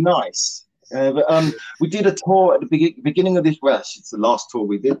warm and nice. But we did a tour at the beginning of this. Well, it's the last tour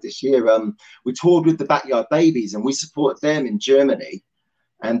we did this year. We toured with the Backyard Babies, and we supported them in Germany,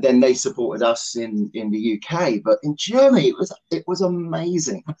 and then they supported us in the UK. But in Germany, it was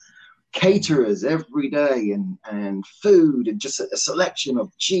amazing. Caterers every day, and food, and just a selection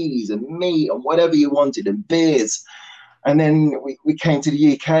of cheese and meat and whatever you wanted, and beers. And then we came to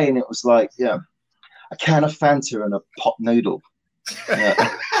the UK, and it was like, a can of Fanta and a pot noodle.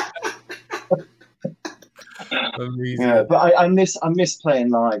 Yeah. Yeah, but I miss playing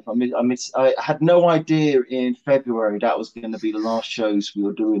live. I had no idea in February that was going to be the last shows we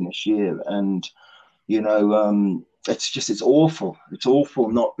were doing this year, and, you know, it's awful. It's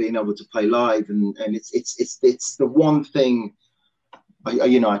awful not being able to play live, and it's the one thing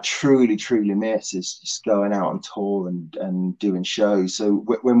I truly miss, is just going out on tour and doing shows. So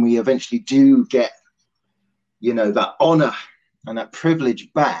when we eventually do get, you know, that honor and that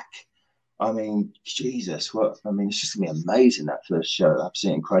privilege back, I mean, Jesus, it's just gonna be amazing, that first show.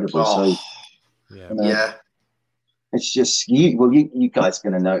 Absolutely incredible. Oh, so yeah. It's just you guys are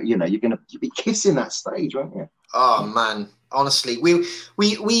gonna know, you know, you'll be kissing that stage, won't you? Oh man, honestly, we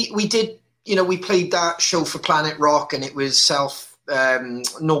did, you know, we played that show for Planet Rock, and it was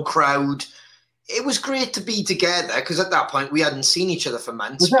no crowd. It was great to be together, because at that point we hadn't seen each other for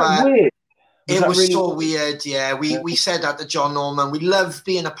months. Was that weird? It was really so weird, yeah. We said that to John Norman. We loved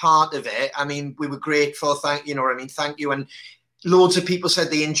being a part of it. I mean, we were grateful. Thank you. And loads of people said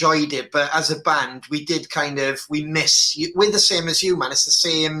they enjoyed it. But as a band, we did we miss you. We're the same as you, man. It's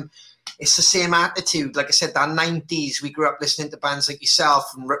the same attitude. Like I said, that 90s, we grew up listening to bands like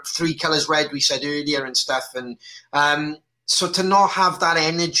yourself, and Three Colours Red, we said earlier, and stuff. And so to not have that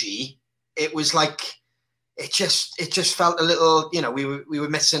energy, it was like, it just felt a little, you know, we were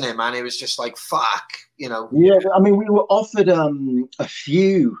missing it, man. It was just like, fuck, you know. Yeah, I mean, we were offered a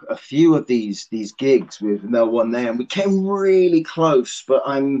few of these gigs with No One There, and we came really close. But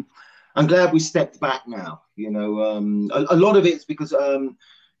I'm glad we stepped back now. You know, a lot of it's because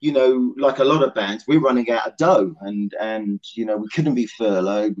you know, like a lot of bands, we're running out of dough, and you know, we couldn't be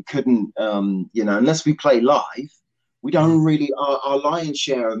furloughed. We couldn't, you know, unless we play live, We don't really, our lion's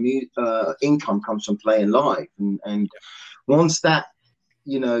share of income comes from playing live. And once that,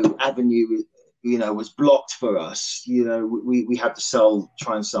 avenue, was blocked for us, we had to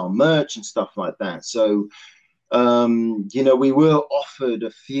try and sell merch and stuff like that. So, we were offered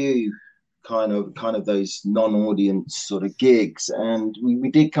a few kind of those non-audience sort of gigs, and we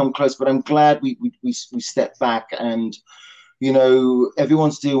did come close, but I'm glad we stepped back, and,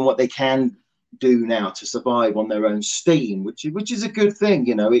 everyone's doing what they can do now to survive on their own steam, which is a good thing.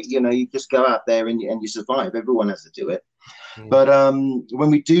 You just go out there and you survive. Everyone has to do it. But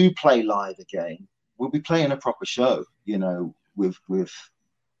when we do play live again, we'll be playing a proper show, with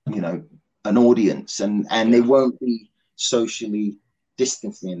an audience, and they won't be socially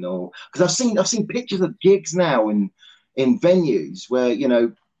distancing, or because I've seen pictures of gigs now in venues where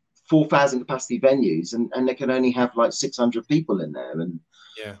 4,000 capacity venues, and they can only have like 600 people in there, and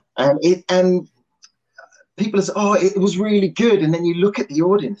people say, oh, it was really good, and then you look at the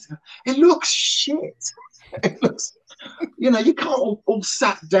audience, it looks shit. It looks, you can't all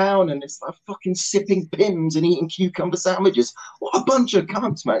sat down and it's like fucking sipping Pimm's and eating cucumber sandwiches. What a bunch of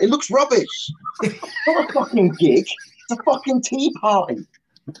cunts, man. It looks rubbish. It's not a fucking gig. It's a fucking tea party.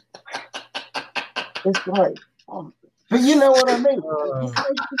 It's like, but you know what I mean?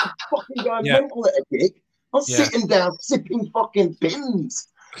 Fucking going mental at a gig. I'm sitting down sipping fucking Pimm's.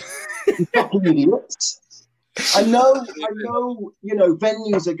 You fucking idiots. I know,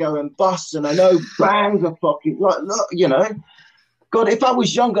 venues are going bust, and I know bands are fucking God, if I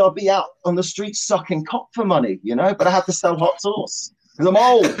was younger, I'd be out on the streets sucking cock for money, but I have to sell hot sauce because I'm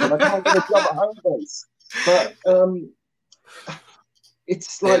old and I can't get a job at home base. But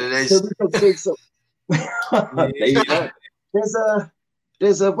it's like there's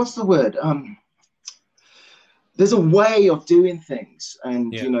a what's the word? There's a way of doing things,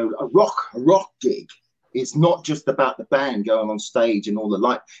 and a rock gig. It's not just about the band going on stage and all the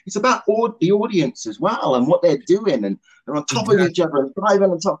light. It's about the audience as well, and what they're doing, and they're on top of each other and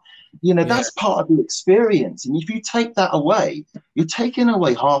driving on top. That's part of the experience. And if you take that away, you're taking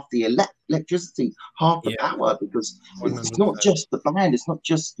away half the electricity, half the power, because it's not just the band. It's not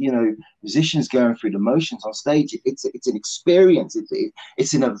just musicians going through the motions on stage. It's an experience.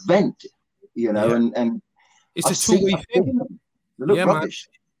 It's an event. And it's a two-way thing. They look rubbish.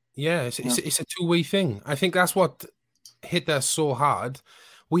 Man. Yeah, it's a two-way thing. I think that's what hit us so hard.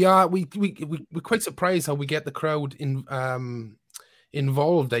 We're quite surprised how we get the crowd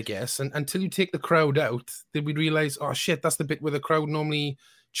involved, I guess. And until you take the crowd out, did we realize, oh shit, that's the bit where the crowd normally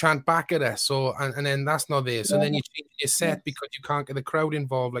chant back at us. So and then that's not there. So then you change your set because you can't get the crowd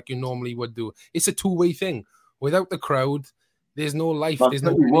involved like you normally would do. It's a two-way thing. Without the crowd, there's no life. But there's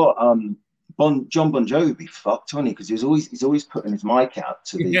no John Bon Jovi would be fucked, wasn't he? Because he's always putting his mic out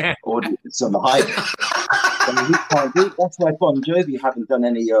to the audience on the high. That's why Bon Jovi haven't done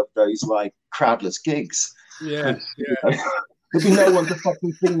any of those like crowdless gigs. Yeah. There'll be no one to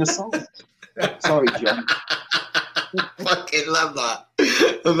fucking sing the song. Sorry, John. I fucking love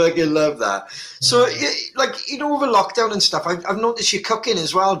that. So, over lockdown and stuff, I've noticed you cooking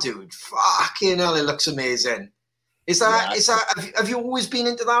as well, dude. Fucking hell, it looks amazing. Is that? Have you always been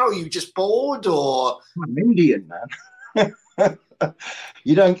into that, or are you just bored, or? I'm Indian, man.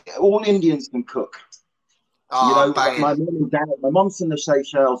 All Indians can cook. Oh, my mum and dad. My mum's from the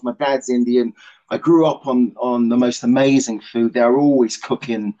Seychelles. My dad's Indian. I grew up on the most amazing food. They're always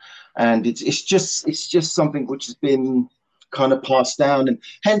cooking, and it's just something which has been kind of passed down, and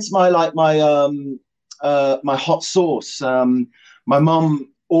hence my hot sauce. My mum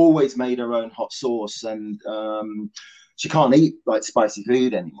always made her own hot sauce, and she can't eat like spicy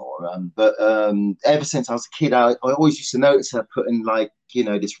food anymore. But ever since I was a kid, I always used to notice her putting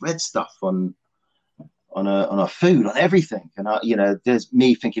this red stuff on our food, on everything. And there's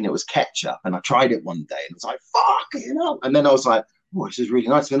me thinking it was ketchup, and I tried it one day and it was like, fuck, and then I was like, oh, this is really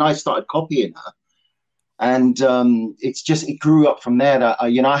nice. And I started copying her, and it grew up from there. That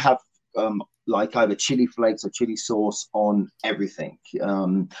I have like either chili flakes or chili sauce on everything.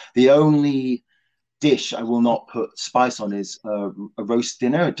 The only dish I will not put spice on is a roast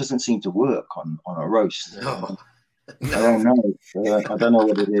dinner. It doesn't seem to work on a roast. No. I don't know. I don't know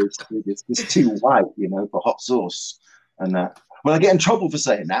what it is. It's too white, for hot sauce and that. Well, I get in trouble for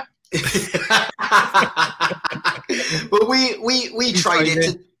saying that. Well, we tried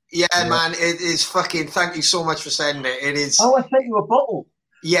it. Man, it is fucking. Thank you so much for sending it. It is. Oh, I sent you a bottle.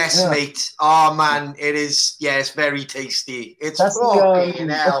 Yes, mate. Oh man, it is. Yeah, it's very tasty. It's that's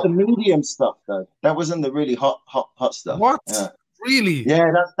the medium stuff, though. That wasn't the really hot stuff. What? Yeah. Really?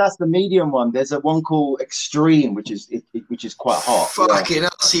 Yeah, that's the medium one. There's a one called Extreme, which is quite hot. Fucking hell,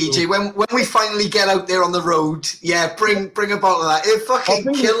 CJ. When we finally get out there on the road, yeah, bring a bottle of that. It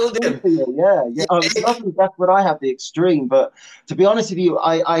fucking killed him. Yeah. Oh, it's lovely. That's what I have, the Extreme. But to be honest with you,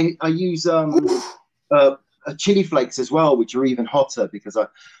 I use chili flakes as well, which are even hotter because I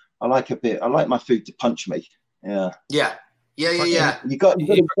like my food to punch me. Yeah. You got to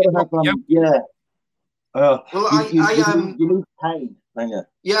have you need pain, don't you?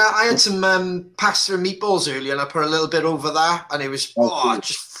 Yeah, I had some pasta and meatballs earlier, and I put a little bit over that, and it was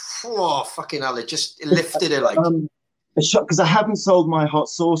fucking hell! It lifted it like. Because I haven't sold my hot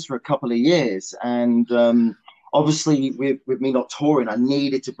sauce for a couple of years, and obviously with me not touring, I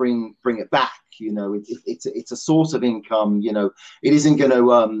needed to bring it back. You know, it's a source of income. You know, it isn't going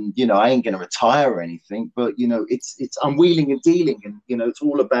to I ain't going to retire or anything, but you know, I'm wheeling and dealing, and you know, it's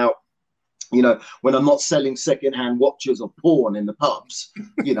all about. You know, when I'm not selling secondhand watches or porn in the pubs,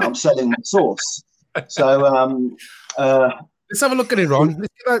 you know, I'm selling my sauce. So let's have a look at it, Ron.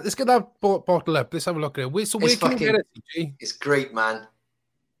 Let's get that bottle up. Let's have a look at it. So where can you get it, CJ? It's great, man.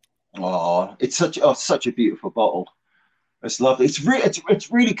 Oh, it's such a beautiful bottle. It's lovely. It's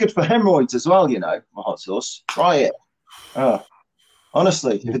really good for hemorrhoids as well. You know, my hot sauce. Try it.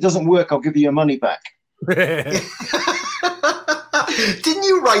 Honestly, if it doesn't work, I'll give you your money back. Didn't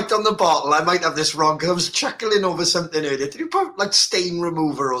you write on the bottle? I might have this wrong because I was chuckling over something earlier. Did you put like stain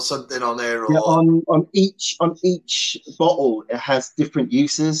remover or something on there? Or... Yeah, on each bottle, it has different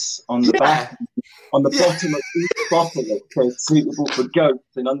uses. On the back, on the bottom of each bottle, it says suitable for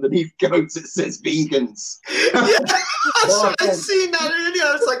goats, and underneath goats, it says vegans. I seen that earlier.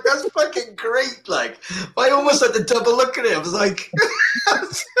 I was like, that's fucking great. Like, I almost had to double look at it. I was like,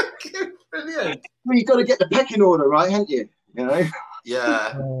 that's fucking brilliant. Well, you got to get the pecking order right, haven't you? You know.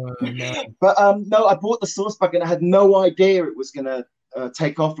 Yeah. But no, I bought the sauce pack and I had no idea it was gonna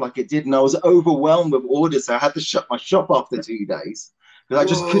take off like it did, and I was overwhelmed with orders. So I had to shut my shop after 2 days because I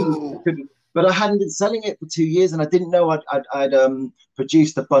just couldn't. But I hadn't been selling it for 2 years, and I didn't know I'd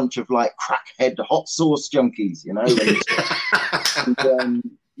produced a bunch of like crackhead hot sauce junkies, you know.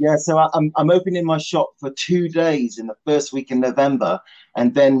 So I'm opening my shop for 2 days in the first week in November,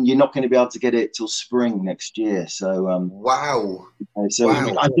 and then you're not going to be able to get it till spring next year. So wow. I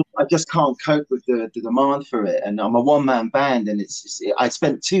just can't cope with the demand for it, and I'm a one-man band, and I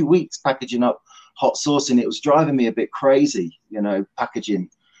spent 2 weeks packaging up hot sauce, and it was driving me a bit crazy, you know, packaging.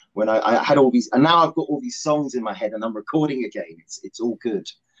 When I had all these, and now I've got all these songs in my head, and I'm recording again. It's all good.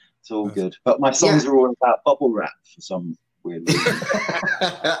 It's all good. But my songs are all about bubble wrap for some weird reason.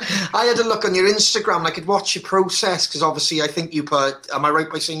 I had a look on your Instagram, and I could watch your process because obviously I think you put. Am I right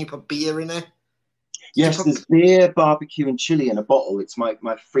by saying you put beer in it? Yes, there's beer, barbecue, and chili in a bottle. It's my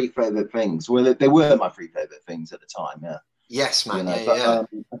three favorite things. Well, they were my three favorite things at the time. Yeah. Yes, man. You know,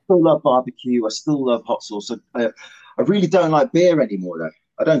 I still love barbecue. I still love hot sauce. I really don't like beer anymore, though.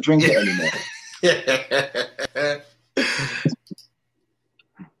 I don't drink it anymore.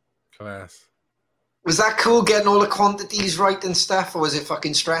 Class. Was that cool getting all the quantities right and stuff, or was it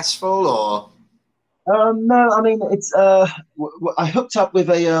fucking stressful? Or no, I mean it's. I hooked up with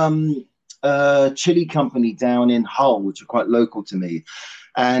a chili company down in Hull, which are quite local to me,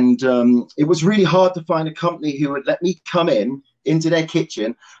 and it was really hard to find a company who would let me come into their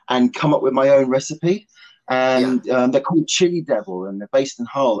kitchen and come up with my own recipe. And they're called Chili Devil, and they're based in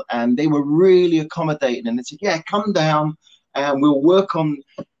Hull. And they were really accommodating, and they said, "Yeah, come down, and we'll work on,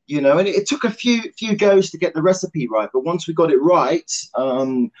 you know." And it took a few goes to get the recipe right, but once we got it right,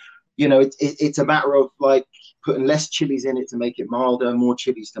 you know, it's a matter of like putting less chilies in it to make it milder, more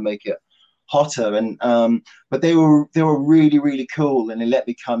chilies to make it hotter. And but they were really, really cool, and they let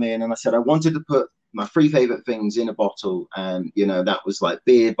me come in. And I said I wanted to put my three favorite things in a bottle, and you know, that was like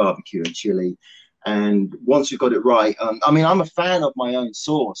beer, barbecue, and chili. And once we got it right, I mean, I'm a fan of my own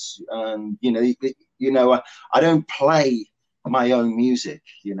sauce. You know, I don't play my own music.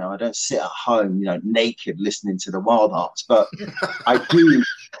 You know, I don't sit at home, you know, naked listening to the Wild Hearts. But I do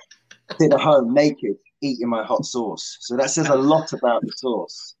sit at home naked eating my hot sauce. So that says a lot about the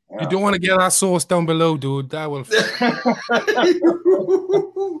sauce. Yeah. You don't want to get that sauce down below, dude. That will.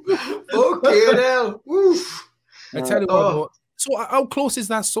 Okay, now. Oof. I tell you what. So how close is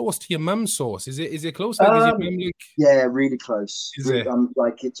that sauce to your mum's sauce? Is it close? Like, is your mum like... Yeah, really close. Is it?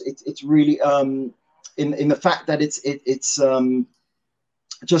 Like it's really in the fact that it's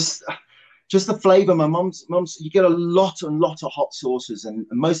just the flavor. My mum's you get a lot of hot sauces, and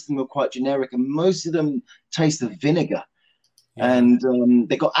most of them are quite generic, and most of them taste of vinegar. Yeah. And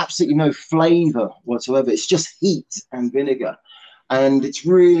they got absolutely no flavor whatsoever. It's just heat and vinegar, and it's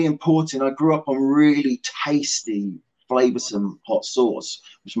really important. I grew up on really tasty flavoursome hot sauce,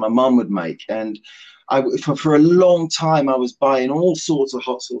 which my mum would make. And for a long time, I was buying all sorts of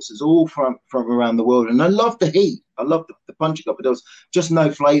hot sauces, all from around the world. And I loved the heat. I loved the punch it got, but there was just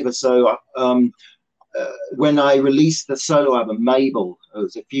no flavour. So when I released the solo album, Mabel, it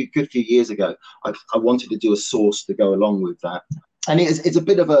was a good few years ago, I wanted to do a sauce to go along with that. And it's a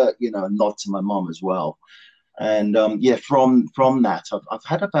bit of a, you know, a nod to my mom as well. And from that, I've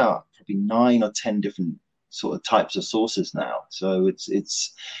had about probably 9 or 10 different sort of types of sauces now. So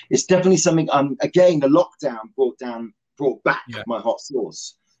it's definitely something. Again, the lockdown brought back my hot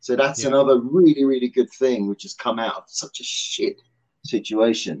sauce. So that's another really, really good thing, which has come out of such a shit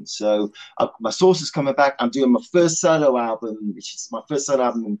situation. So my sauce is coming back. I'm doing my first solo album, which is my first solo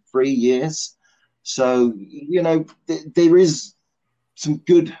album in 3 years. So, you know, there is some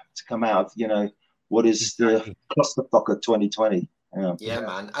good to come out of, you know, what is the clusterfuck of 2020. Yeah,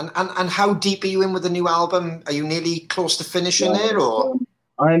 man. And how deep are you in with the new album? Are you nearly close to finishing it, or?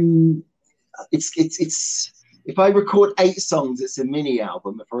 It's if I record 8 songs, it's a mini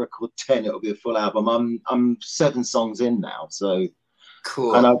album. If I record 10, it'll be a full album. I'm 7 songs in now, so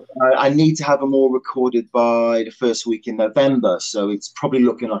cool. And I need to have them all recorded by the first week in November. So it's probably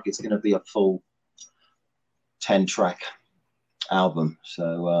looking like it's going to be a full 10-track album.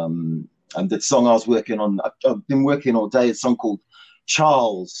 So and the song I was working on, I've been working all day. A song called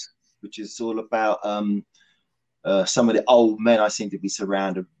Charles, which is all about some of the old men I seem to be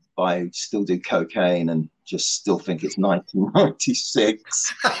surrounded by who still do cocaine and just still think it's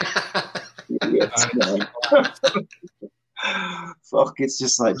 1996. Fuck, it's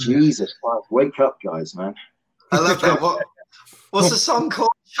just like, Jesus Christ, wake up, guys, man. I love that. What's the song called?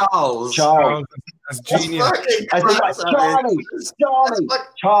 Charles. That's genius. That's Charlie.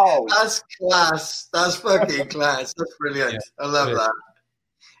 Charles. That's class. That's fucking class. That's brilliant. I love that.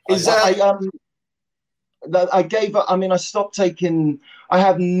 I gave up. I mean, I stopped taking. I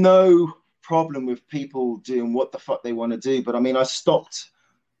have no problem with people doing what the fuck they want to do, but I mean, I stopped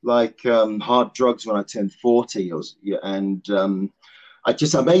like hard drugs when I turned 40. I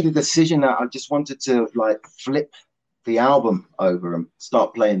made a decision that I just wanted to like flip the album over and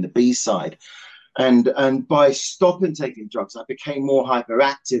start playing the B-side. And by stopping taking drugs, I became more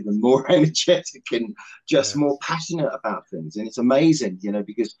hyperactive and more energetic and just more passionate about things. And it's amazing, you know,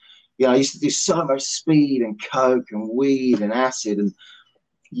 because, you know, I used to do so much speed and coke and weed and acid. And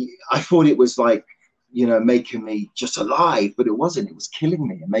I thought it was like, you know, making me just alive, but it wasn't. It was killing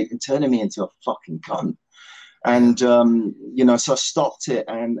me and turning me into a fucking cunt. And, you know, so I stopped it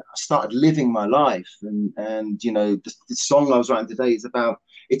and I started living my life. And you know, the song I was writing today is about,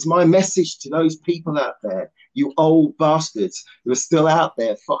 it's my message to those people out there, you old bastards who are still out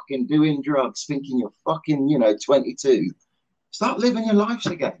there fucking doing drugs, thinking you're fucking, you know, 22. Start living your lives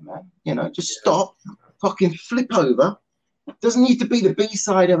again, man. You know, just stop, fucking flip over. It doesn't need to be the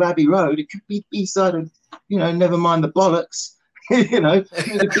B-side of Abbey Road. It could be B-side of, you know, Never Mind the Bollocks. You know,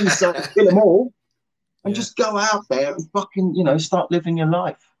 the B-side of Kill 'Em All. And just go out there and fucking, you know, start living your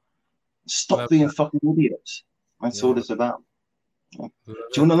life. Stop being fucking idiots. That's all it's about. Do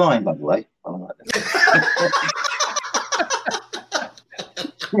you want a line, by the way? I like that.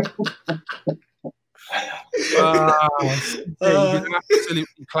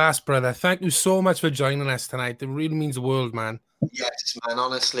 Absolutely class, brother. Thank you so much for joining us tonight. It really means the world, man. Yes, man.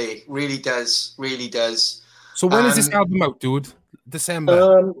 Honestly, really does. Really does. So when is this album out, dude?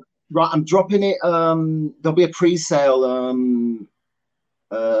 December. Right, I'm dropping it. There'll be a pre-sale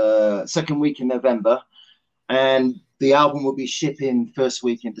second week in November, and the album will be shipping first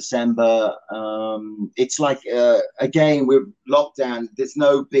week in December. It's like, again, we're locked down. There's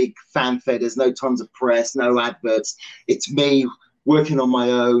no big fanfare. There's no tons of press, no adverts. It's me working on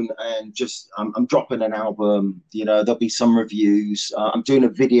my own and just I'm dropping an album. You know, there'll be some reviews. I'm doing a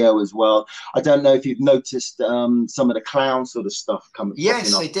video as well. I don't know if you've noticed some of the clown sort of stuff coming.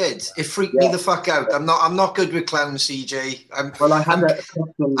 Yes, I did. It freaked me the fuck out. I'm not good with clowns, CJ. I'm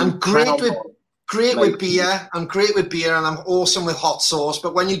great with beer. I'm great with beer, and I'm awesome with hot sauce.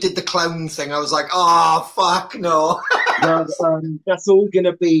 But when you did the clown thing, I was like, oh fuck no. That's all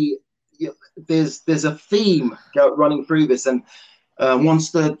gonna be. There's a theme running through this, and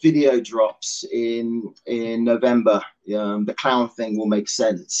once the video drops in November, the clown thing will make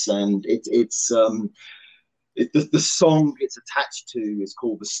sense. And the song it's attached to is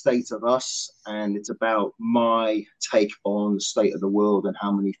called "The State of Us," and it's about my take on the state of the world and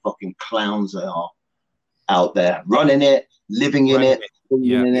how many fucking clowns there are out there running it, living in it,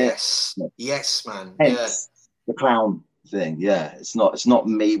 in it. Yes, man. Hence, the clown thing. Yeah, it's not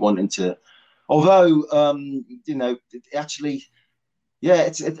me wanting to. Although, you know, actually, yeah,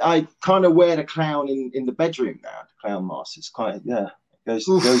 I kind of wear the clown in the bedroom now. The clown mask. It's quite it goes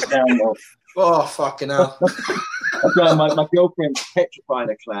down well. Oh, fucking hell. My girlfriend's petrified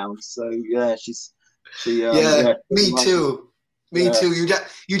of clowns, so yeah, me too. Me too.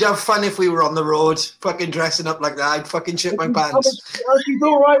 You'd have fun if we were on the road, fucking dressing up like that. I'd fucking shit my pants. She's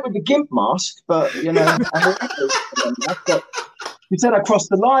all right with the gimp mask, but you know, you said I crossed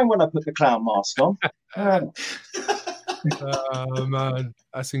the line when I put the clown mask on. Oh man,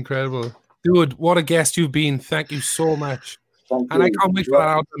 that's incredible, dude! What a guest you've been. Thank you so much. And I can't wait for that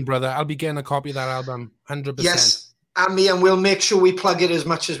album, brother. I'll be getting a copy of that album, 100%. Yes, and we'll make sure we plug it as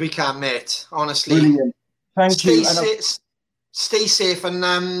much as we can, mate. Honestly, brilliant. Thank you. Stay safe,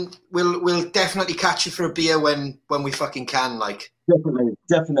 and we'll definitely catch you for a beer when we fucking can. Like,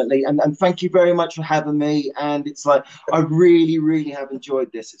 definitely, and thank you very much for having me. And it's like I really, really have enjoyed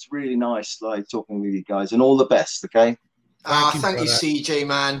this. It's really nice, like talking with you guys, and all the best. Okay. Thank you, CJ,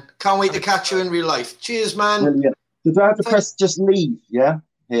 man. Can't wait to catch you in real life. Cheers, man. Brilliant. Do I have to press just leave? Yeah.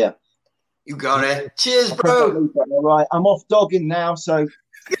 Here. You got it. Cheers, bro. All right. I'm off dogging now, so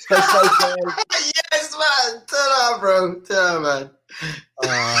stay safe, man. Yes, man. Ta-da, bro. Ta-da, man. Oh,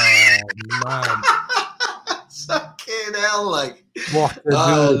 man. Fucking hell, like. What a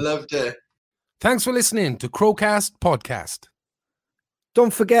I dude. loved it. Thanks for listening to Crowcast Podcast.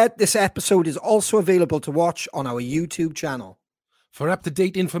 Don't forget, this episode is also available to watch on our YouTube channel. For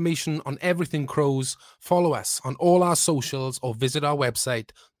up-to-date information on everything Crows, follow us on all our socials or visit our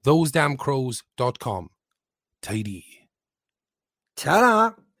website, thosedamncrows.com. Tidy.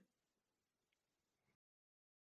 Ta-da!